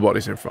 there's no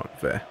bodies in front.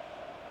 Fair.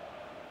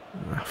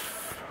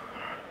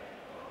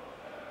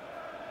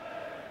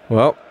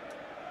 Well,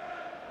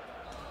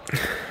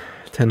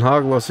 Ten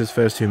Hag lost his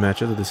first 2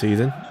 matches of the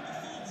season.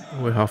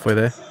 We're halfway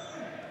there.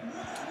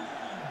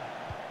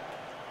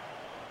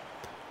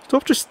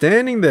 Stop just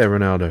standing there,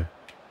 Ronaldo.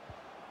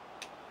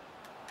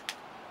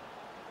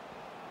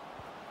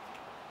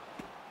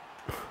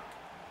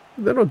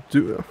 They're not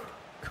doing...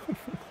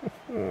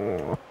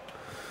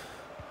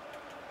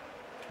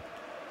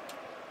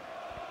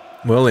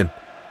 Well in.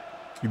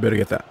 You better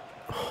get that.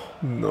 Oh,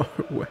 no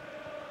way.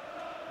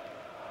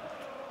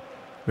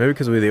 Maybe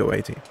because we're the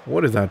away team.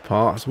 What is that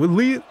pass? We're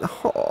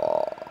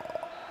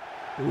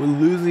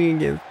losing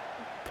against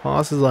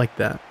passes like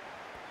that.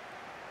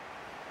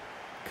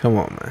 Come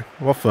on, man.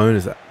 What phone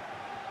is that?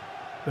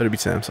 Better be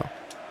Samsung.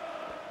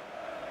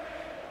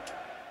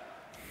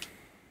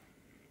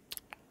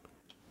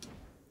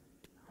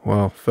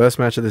 Well, first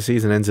match of the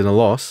season ends in a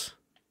loss.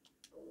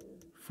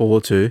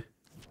 4-2.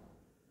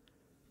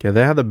 Okay,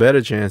 they had the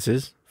better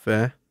chances.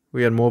 Fair.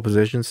 We had more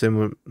possession,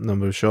 similar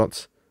number of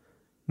shots,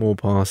 more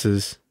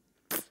passes.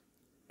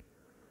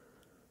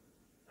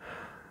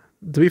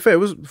 To be fair, it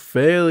was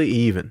fairly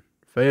even.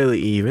 Fairly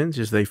even,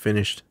 just they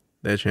finished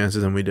their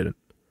chances and we didn't.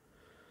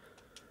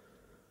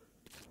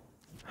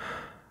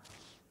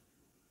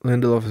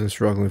 Lindelof is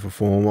struggling for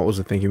form. What was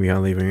the thinking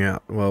behind leaving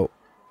out? Well,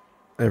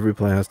 every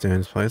player has to earn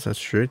his place, that's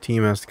true.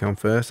 Team has to come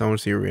first. I want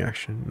to see a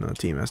reaction. No,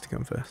 team has to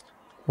come first.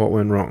 What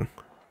went wrong?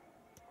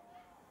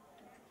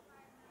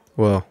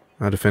 Well,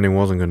 our defending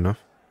wasn't good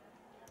enough.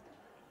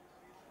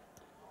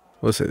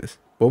 Let's say this.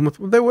 Bournemouth,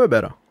 they were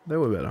better. They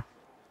were better.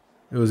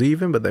 It was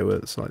even, but they were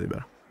slightly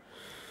better.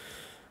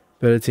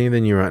 Better team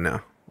than you right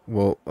now.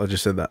 Well, I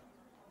just said that.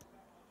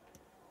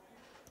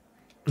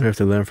 We have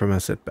to learn from our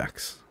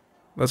setbacks.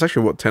 That's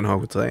actually what Ten Hag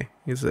would say.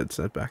 He said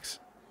setbacks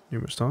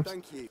numerous times.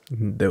 Thank you.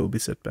 There will be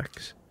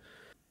setbacks.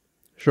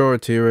 Sure, a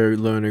tier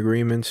loan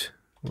agreement.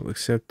 We'll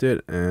accept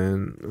it,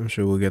 and I'm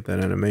sure we'll get that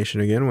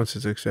animation again once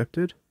it's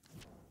accepted.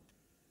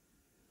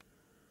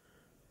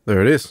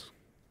 There it is.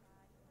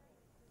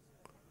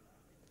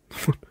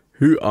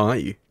 Who are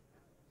you?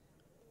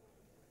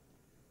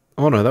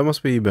 Oh no, that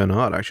must be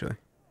Bernard actually.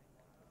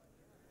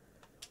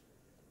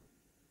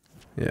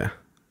 Yeah.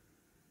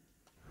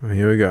 Well,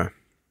 here we go.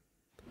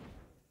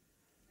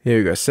 Here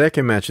we go.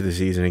 Second match of the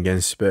season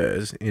against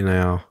Spurs in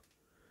our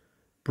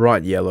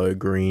bright yellow,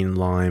 green,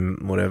 lime,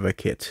 whatever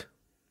kit.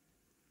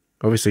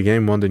 Obviously,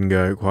 game 1 didn't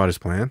go quite as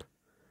planned.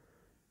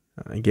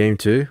 Game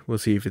 2, we'll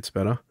see if it's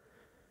better.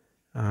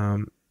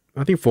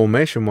 I think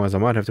formation-wise, I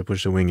might have to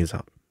push the wingers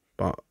up.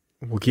 But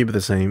we'll keep it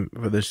the same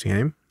for this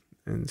game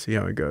and see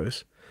how it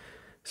goes.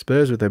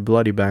 Spurs with their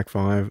bloody back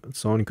 5.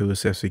 Son,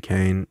 Kulusevski,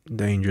 Kane.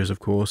 Dangerous, of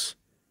course.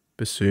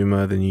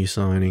 Bissouma, the new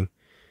signing.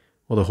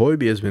 Well, the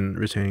Højbjerg has been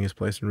retaining his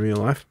place in real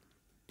life.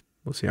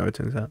 We'll see how it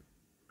turns out.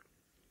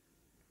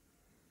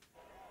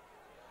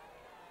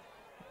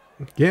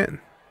 Again,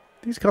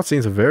 these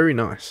cutscenes are very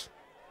nice.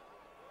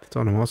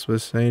 Tottenham Hotspur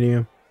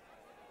Stadium.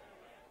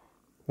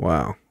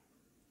 Wow.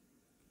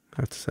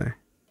 I have to say.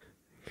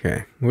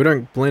 Okay, we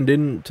don't blend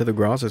into the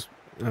grass as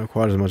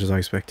quite as much as I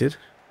expected.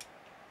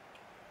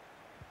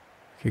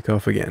 Kick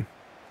off again.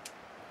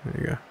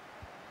 There you go.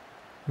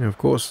 Now, of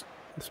course,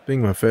 this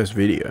being my first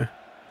video,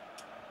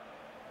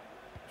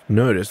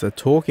 notice that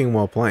talking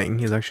while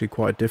playing is actually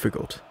quite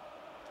difficult.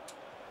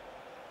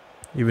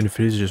 Even if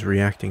it is just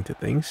reacting to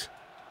things.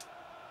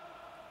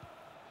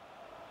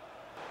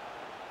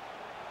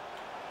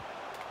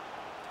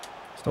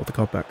 Stop the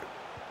cutback.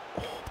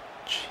 Oh,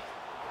 gee.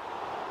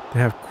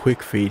 They have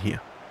quick feet here.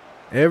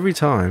 Every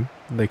time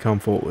they come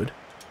forward,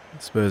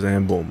 Spurs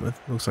and Bournemouth,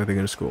 looks like they're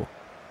going to score.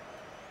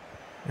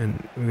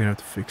 And we're going to have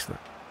to fix that.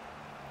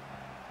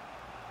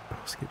 Oh,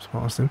 skips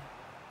past him.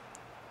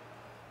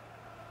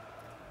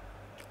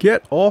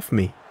 Get off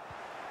me.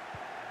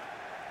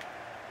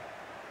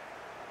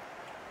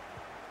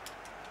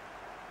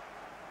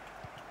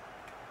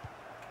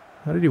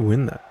 How did he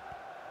win that?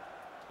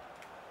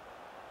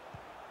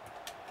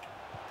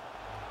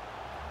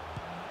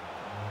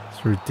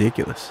 It's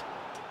ridiculous.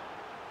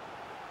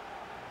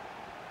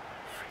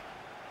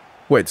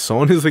 Wait,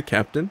 Son is the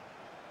captain?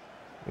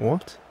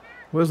 What?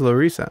 Where's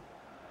Lloris at?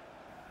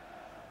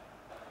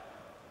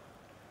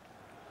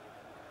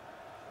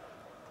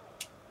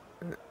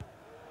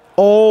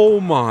 Oh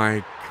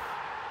my.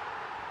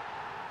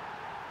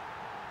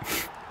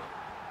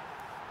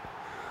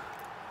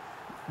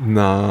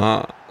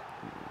 Nah.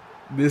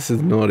 This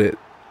is not it.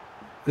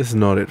 This is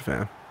not it,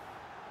 fam.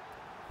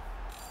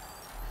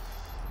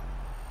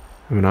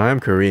 I mean, I am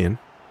Korean.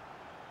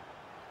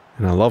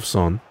 And I love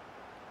Son.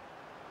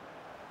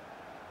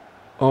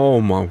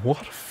 Oh my,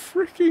 what a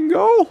freaking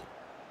goal!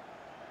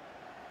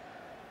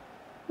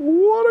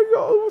 What a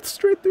goal!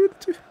 Straight through the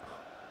two.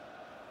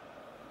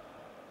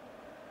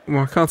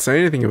 Well, I can't say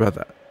anything about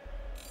that.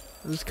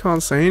 I just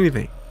can't say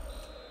anything.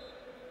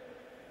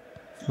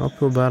 It's an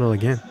uphill battle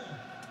again.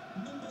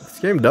 This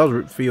game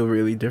does feel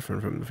really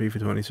different from the FIFA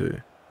 22.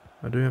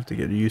 I do have to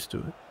get used to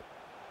it.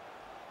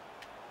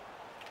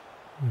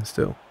 And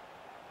still.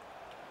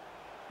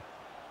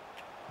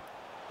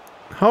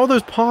 How are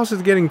those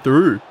passes getting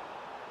through?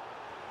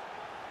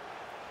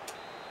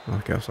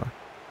 Okay, outside.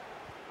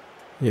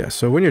 Yeah,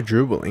 so when you're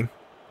dribbling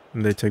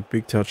and they take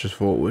big touches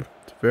forward,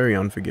 it's very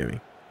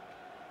unforgiving.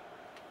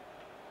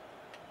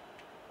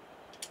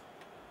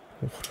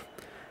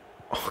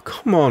 Oh,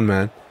 come on,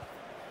 man.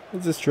 I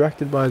was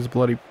distracted by his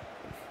bloody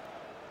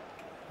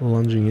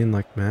lunging in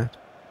like mad.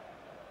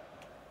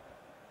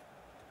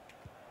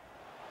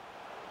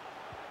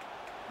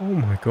 Oh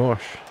my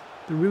gosh.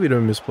 They really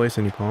don't misplace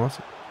any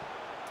passes.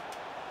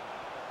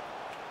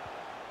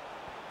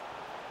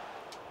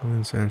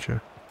 And Sancho.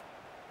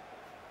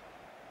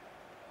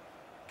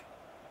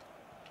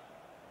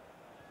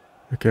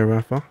 Okay,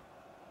 Rafa.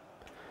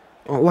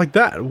 Oh, like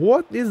that.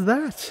 What is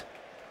that?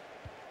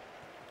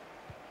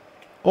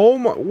 Oh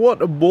my,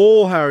 what a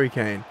ball, Harry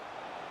Kane.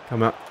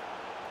 Come out.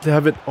 They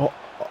have it. Oh,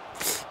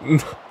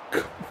 oh.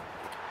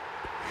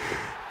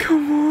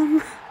 Come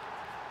on.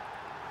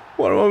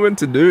 What am I meant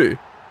to do?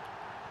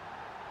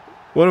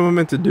 What am I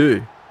meant to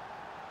do?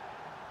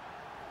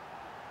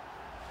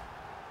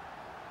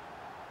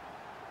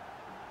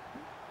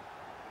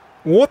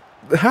 What?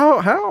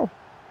 How?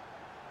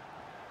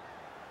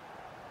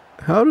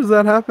 How does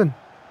that happen?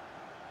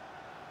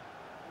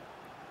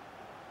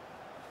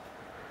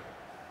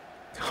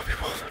 Can't be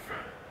bothered, bro.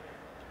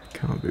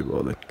 Can't be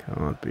bothered.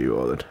 Can't be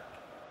bothered.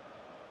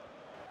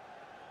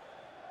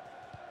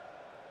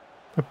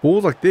 A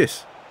ball like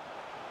this.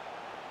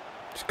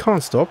 Just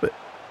can't stop it.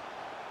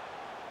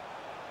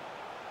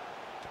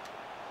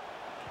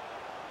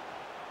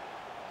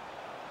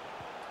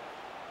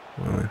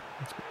 Well,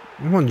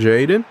 come on,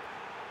 Jaden.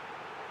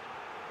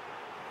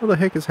 How the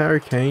heck is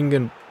Harry Kane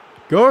going to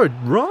go?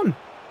 Run!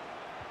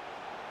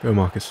 Go,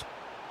 Marcus.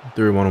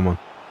 Through one-on-one.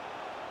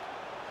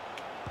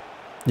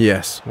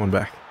 Yes, one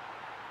back.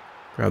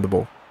 Grab the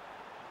ball.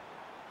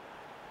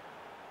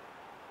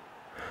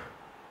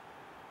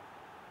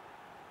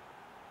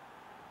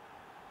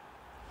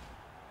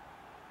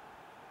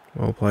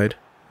 Well played.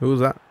 Who was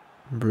that?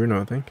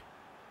 Bruno, I think.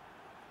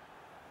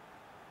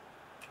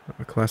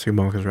 A classic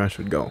Marcus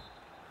Rashford goal.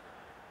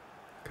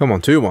 Come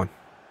on, 2-1.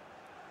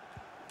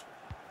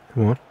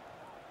 Come on.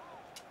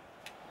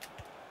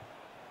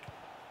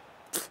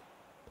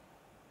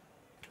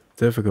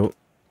 Difficult.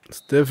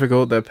 It's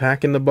difficult. They're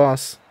packing the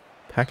bus.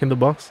 Packing the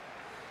bus.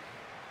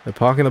 They're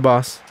parking the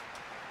bus.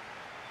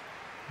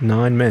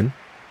 9 men.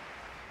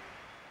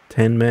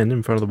 10 men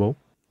in front of the ball.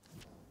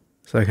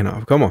 Second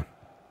half. Come on.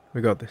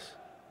 We got this.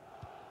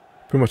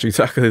 Pretty much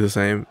exactly the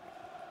same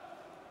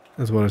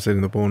as what I said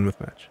in the Bournemouth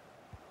match.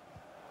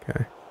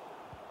 Okay.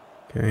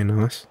 Okay,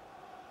 nice.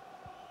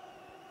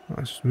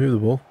 Let's just move the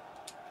ball.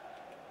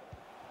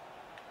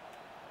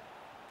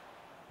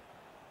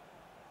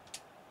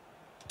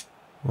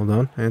 Well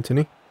done,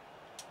 Anthony.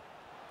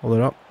 Hold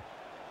it up.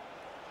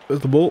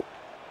 Where's the ball?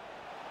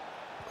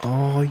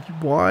 Oh,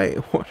 why?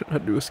 Why did I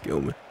do a skill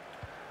man?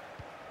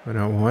 Went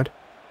out wide.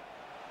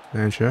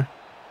 Sancho.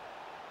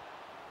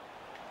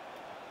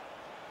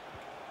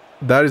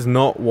 That is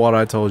not what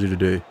I told you to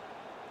do.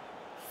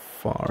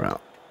 Far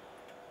out.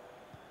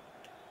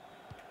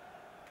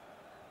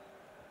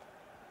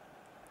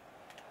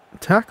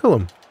 tackle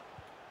him.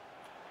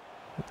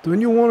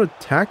 Don't you want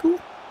to tackle?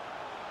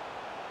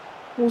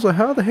 Also,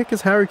 how the heck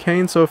is Harry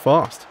Kane so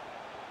fast?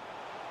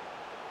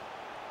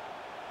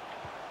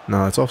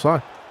 No, it's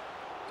offside.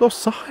 It's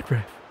offside,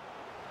 ref.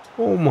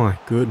 Oh my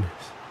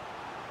goodness.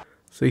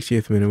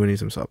 60th minute, we need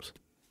some subs.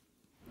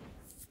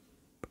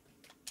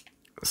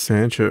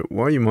 Sancho,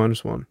 why are you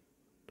 -1?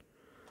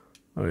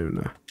 I don't even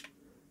know.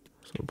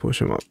 So we'll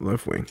push him up,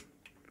 left wing.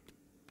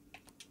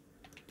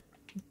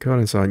 Cut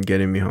inside,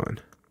 get in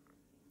behind.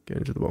 Get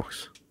into the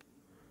box.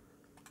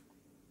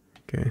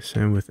 Okay,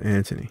 same with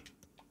Anthony.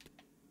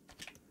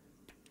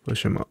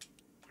 Push him up,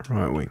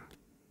 right wing.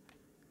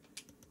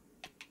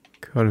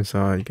 Cut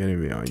inside, get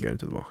in behind, get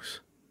into the box.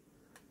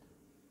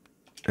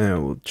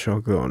 And we'll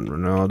chuck on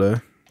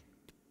Ronaldo.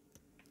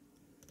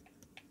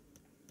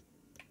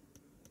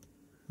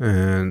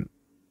 And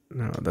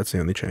no, that's the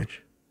only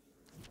change.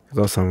 Because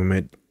last time we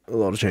made a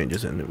lot of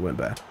changes and it went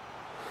bad.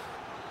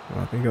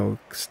 Well, I think I'll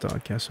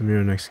start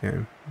Casemiro next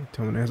game.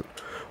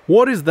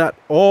 What is that?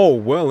 Oh,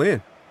 well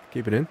in.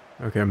 Keep it in.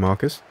 Okay,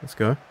 Marcus, let's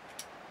go.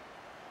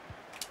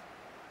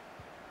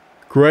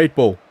 Great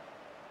ball.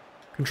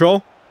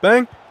 Control.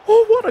 Bang.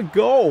 Oh, what a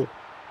goal.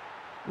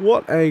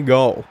 What a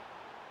goal.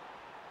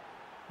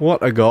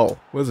 What a goal.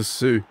 Where's the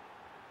Sue?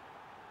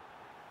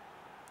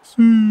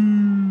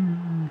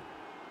 Sue.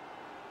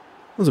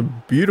 That was a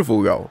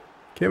beautiful goal.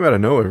 Came out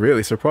of nowhere,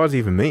 really. Surprised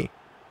even me.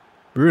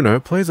 Bruno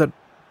plays that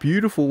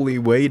beautifully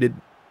weighted.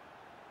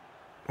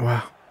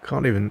 Wow.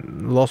 Can't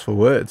even. Lost for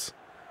words.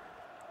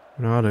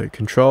 Ronaldo.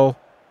 Control.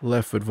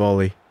 Left foot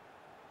volley.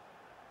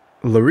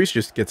 Lloris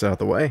just gets out of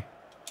the way.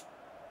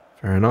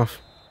 Fair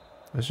enough.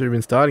 I should have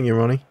been starting you,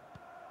 Ronnie.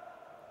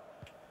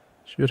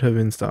 Should have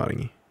been starting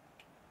you.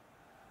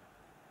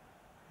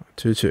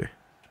 2-2.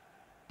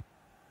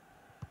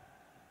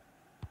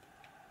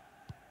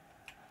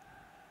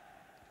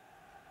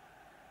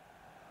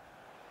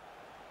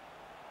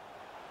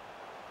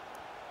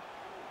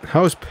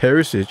 How is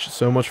Perisic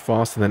so much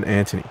faster than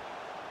Anthony?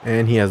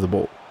 And he has the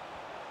ball.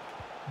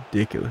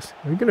 Ridiculous.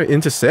 Are we going to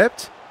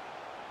intercept?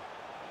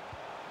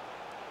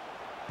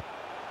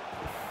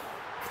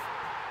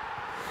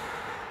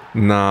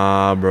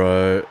 Nah,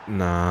 bro.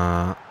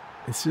 Nah.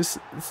 It's just,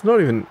 it's not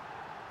even,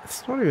 I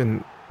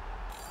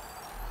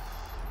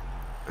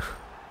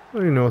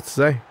don't even know what to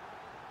say.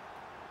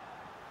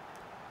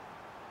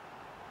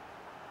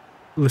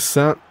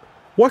 Lisandro.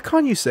 Why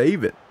can't you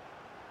save it?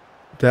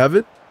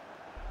 David?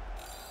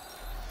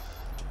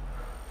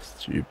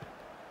 Stupid.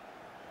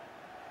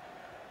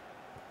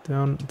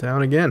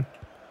 Down again.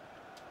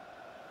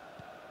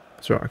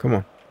 That's right, come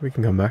on. We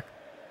can come back.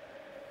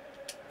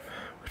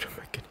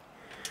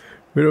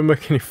 We don't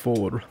make any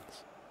forward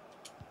runs.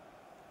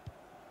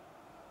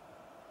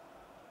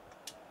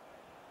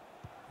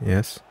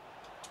 Yes.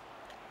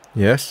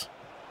 Yes.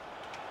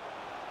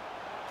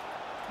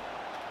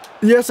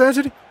 Yes,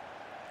 Anthony.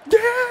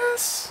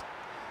 Yes!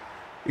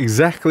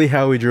 Exactly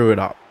how we drew it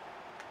up.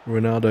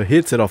 Ronaldo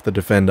hits it off the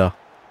defender.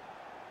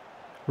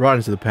 Right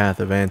into the path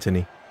of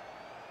Anthony.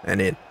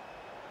 And in.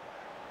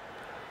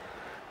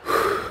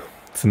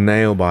 It's a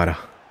nail biter.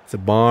 It's a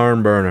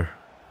barn burner.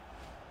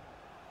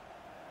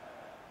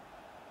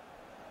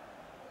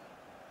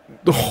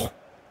 Oh,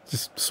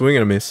 just swing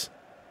and a miss.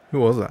 Who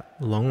was that?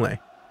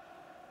 Longley.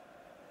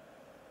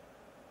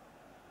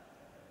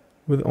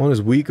 On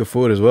his weaker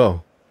foot as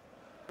well.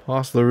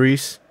 Past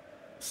Lloris.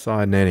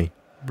 Side netting.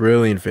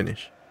 Brilliant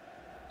finish.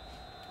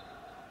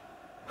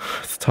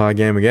 It's a tie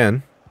game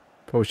again.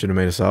 Probably should have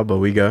made a sub, but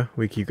we go.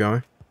 We keep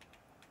going.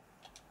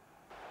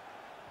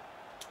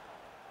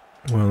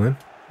 Well then.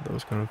 That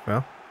was kind of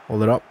foul.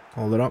 Hold it up.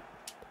 Hold it up.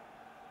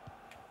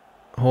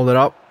 Hold it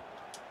up.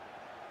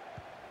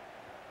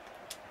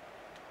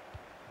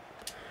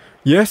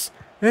 Yes,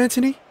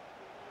 Anthony.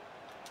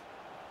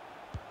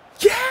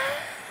 Yeah!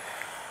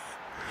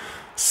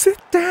 Sit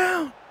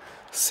down.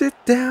 Sit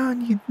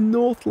down, you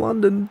North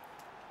London.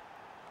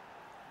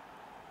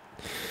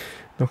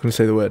 Not going to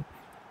say the word.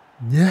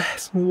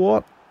 Yes,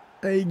 what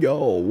a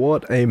goal.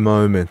 What a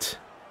moment.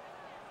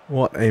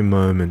 What a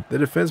moment. The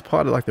defense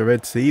parted like the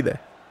Red Sea there.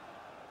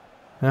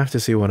 I have to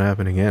see what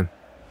happened again.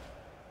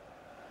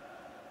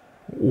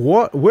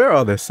 What? Where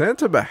are the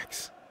centre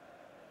backs?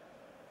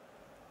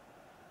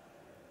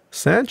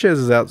 Sanchez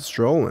is out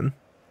strolling.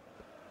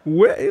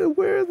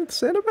 Where are the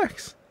centre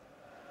backs?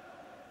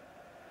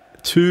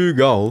 2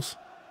 goals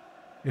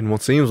in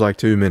what seems like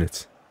 2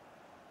 minutes.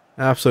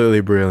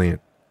 Absolutely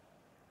brilliant.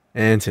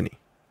 Anthony.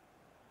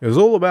 It was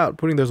all about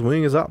putting those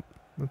wingers up.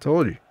 I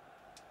told you.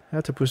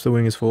 Had to push the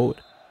wingers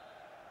forward.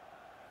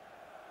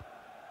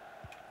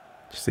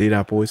 See it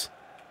out, boys.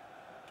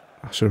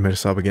 I should have made a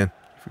sub again.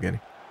 Forgetting.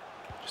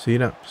 See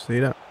it up. See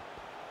it up.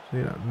 See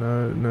it up.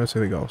 No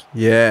silly goals.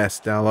 Yes,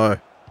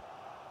 Dalot.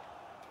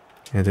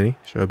 Anthony,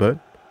 showboat.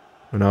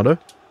 Ronaldo.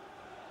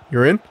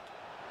 You're in.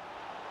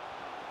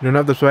 You don't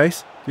have the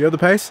space. Do you have the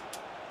pace?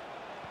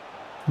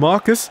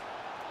 Marcus.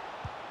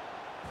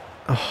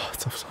 Oh,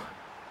 it's offside.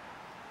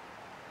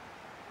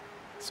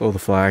 Saw the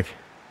flag.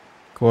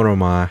 Corner of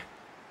my eye.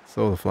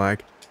 Saw the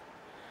flag.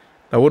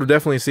 That would have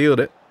definitely sealed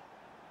it.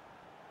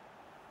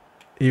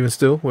 even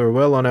still, we're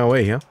well on our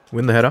way here.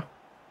 Win the header.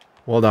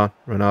 Well done.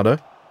 Ronaldo.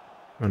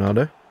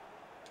 Ronaldo.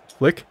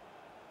 Flick.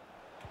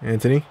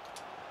 Anthony.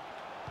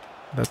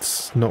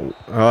 That's not...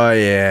 Oh,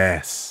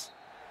 yes.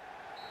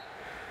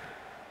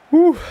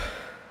 Whew.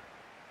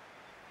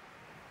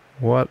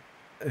 What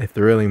a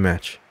thrilling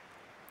match.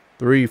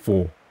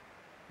 3-4.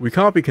 We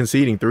can't be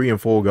conceding 3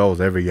 and 4 goals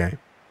every game.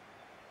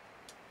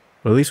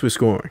 But at least we're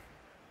scoring.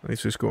 At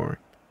least we're scoring.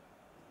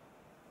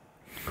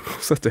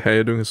 What's that De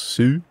Gea doing?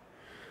 Sue?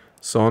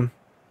 Son.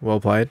 Well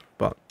played,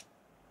 but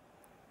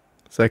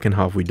second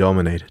half we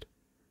dominated.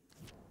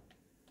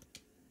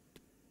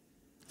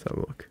 Let's have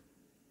a look.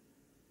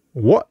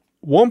 What?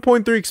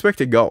 1.3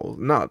 expected goals?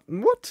 Nah,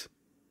 what?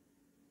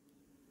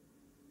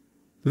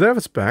 Did they have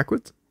us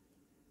backwards?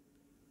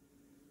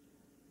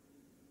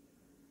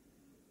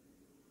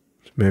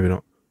 Maybe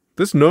not.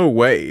 There's no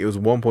way it was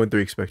 1.3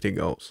 expected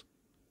goals.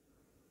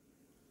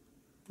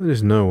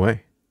 There's no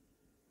way.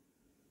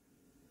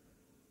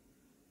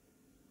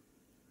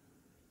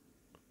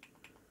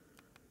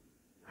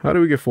 How do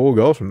we get 4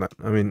 goals from that?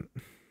 I mean,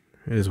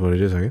 it is what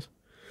it is, I guess.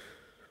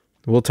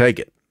 We'll take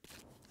it.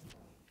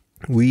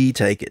 We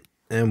take it.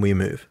 And we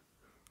move.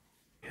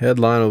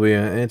 Headline will be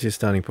an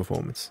anti-stunning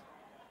performance.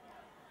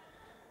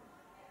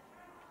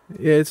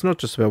 Yeah, it's not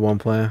just about one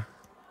player.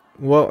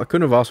 Well, I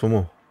couldn't have asked for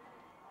more.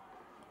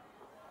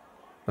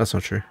 That's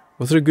not true.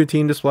 Was it a good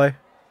team display?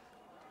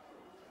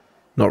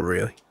 Not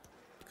really.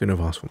 Couldn't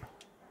have asked for more.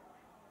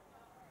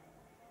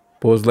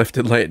 Boys left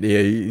it late. Yeah,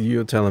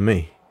 you're telling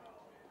me.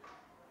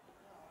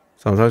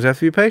 Sometimes you have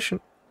to be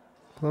patient.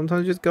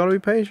 Sometimes you just gotta be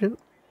patient.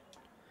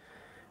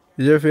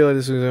 Did you ever feel like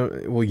this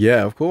was... Well,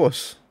 yeah, of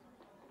course.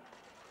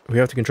 We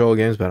have to control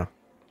games better.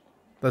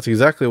 That's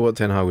exactly what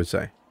Ten Hag would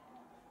say.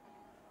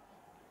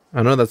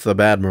 I know that's the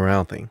bad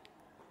morale thing.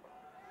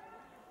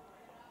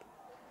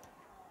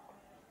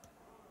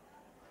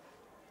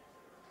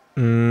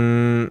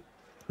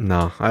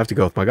 Nah, I have to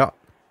go with my gut.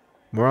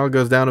 Morale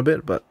goes down a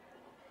bit, but...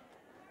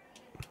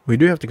 we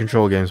do have to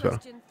control games better.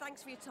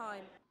 Thanks for your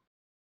time.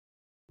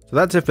 So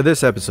that's it for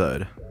this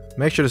episode.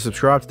 Make sure to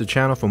subscribe to the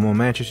channel for more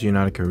Manchester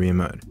United career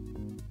mode.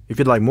 If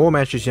you'd like more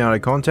Manchester United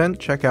content,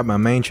 check out my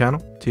main channel,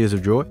 Tears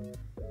of Joy.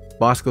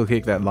 Bicycle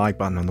kick that like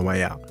button on the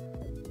way out.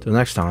 Till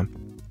next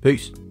time,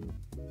 peace.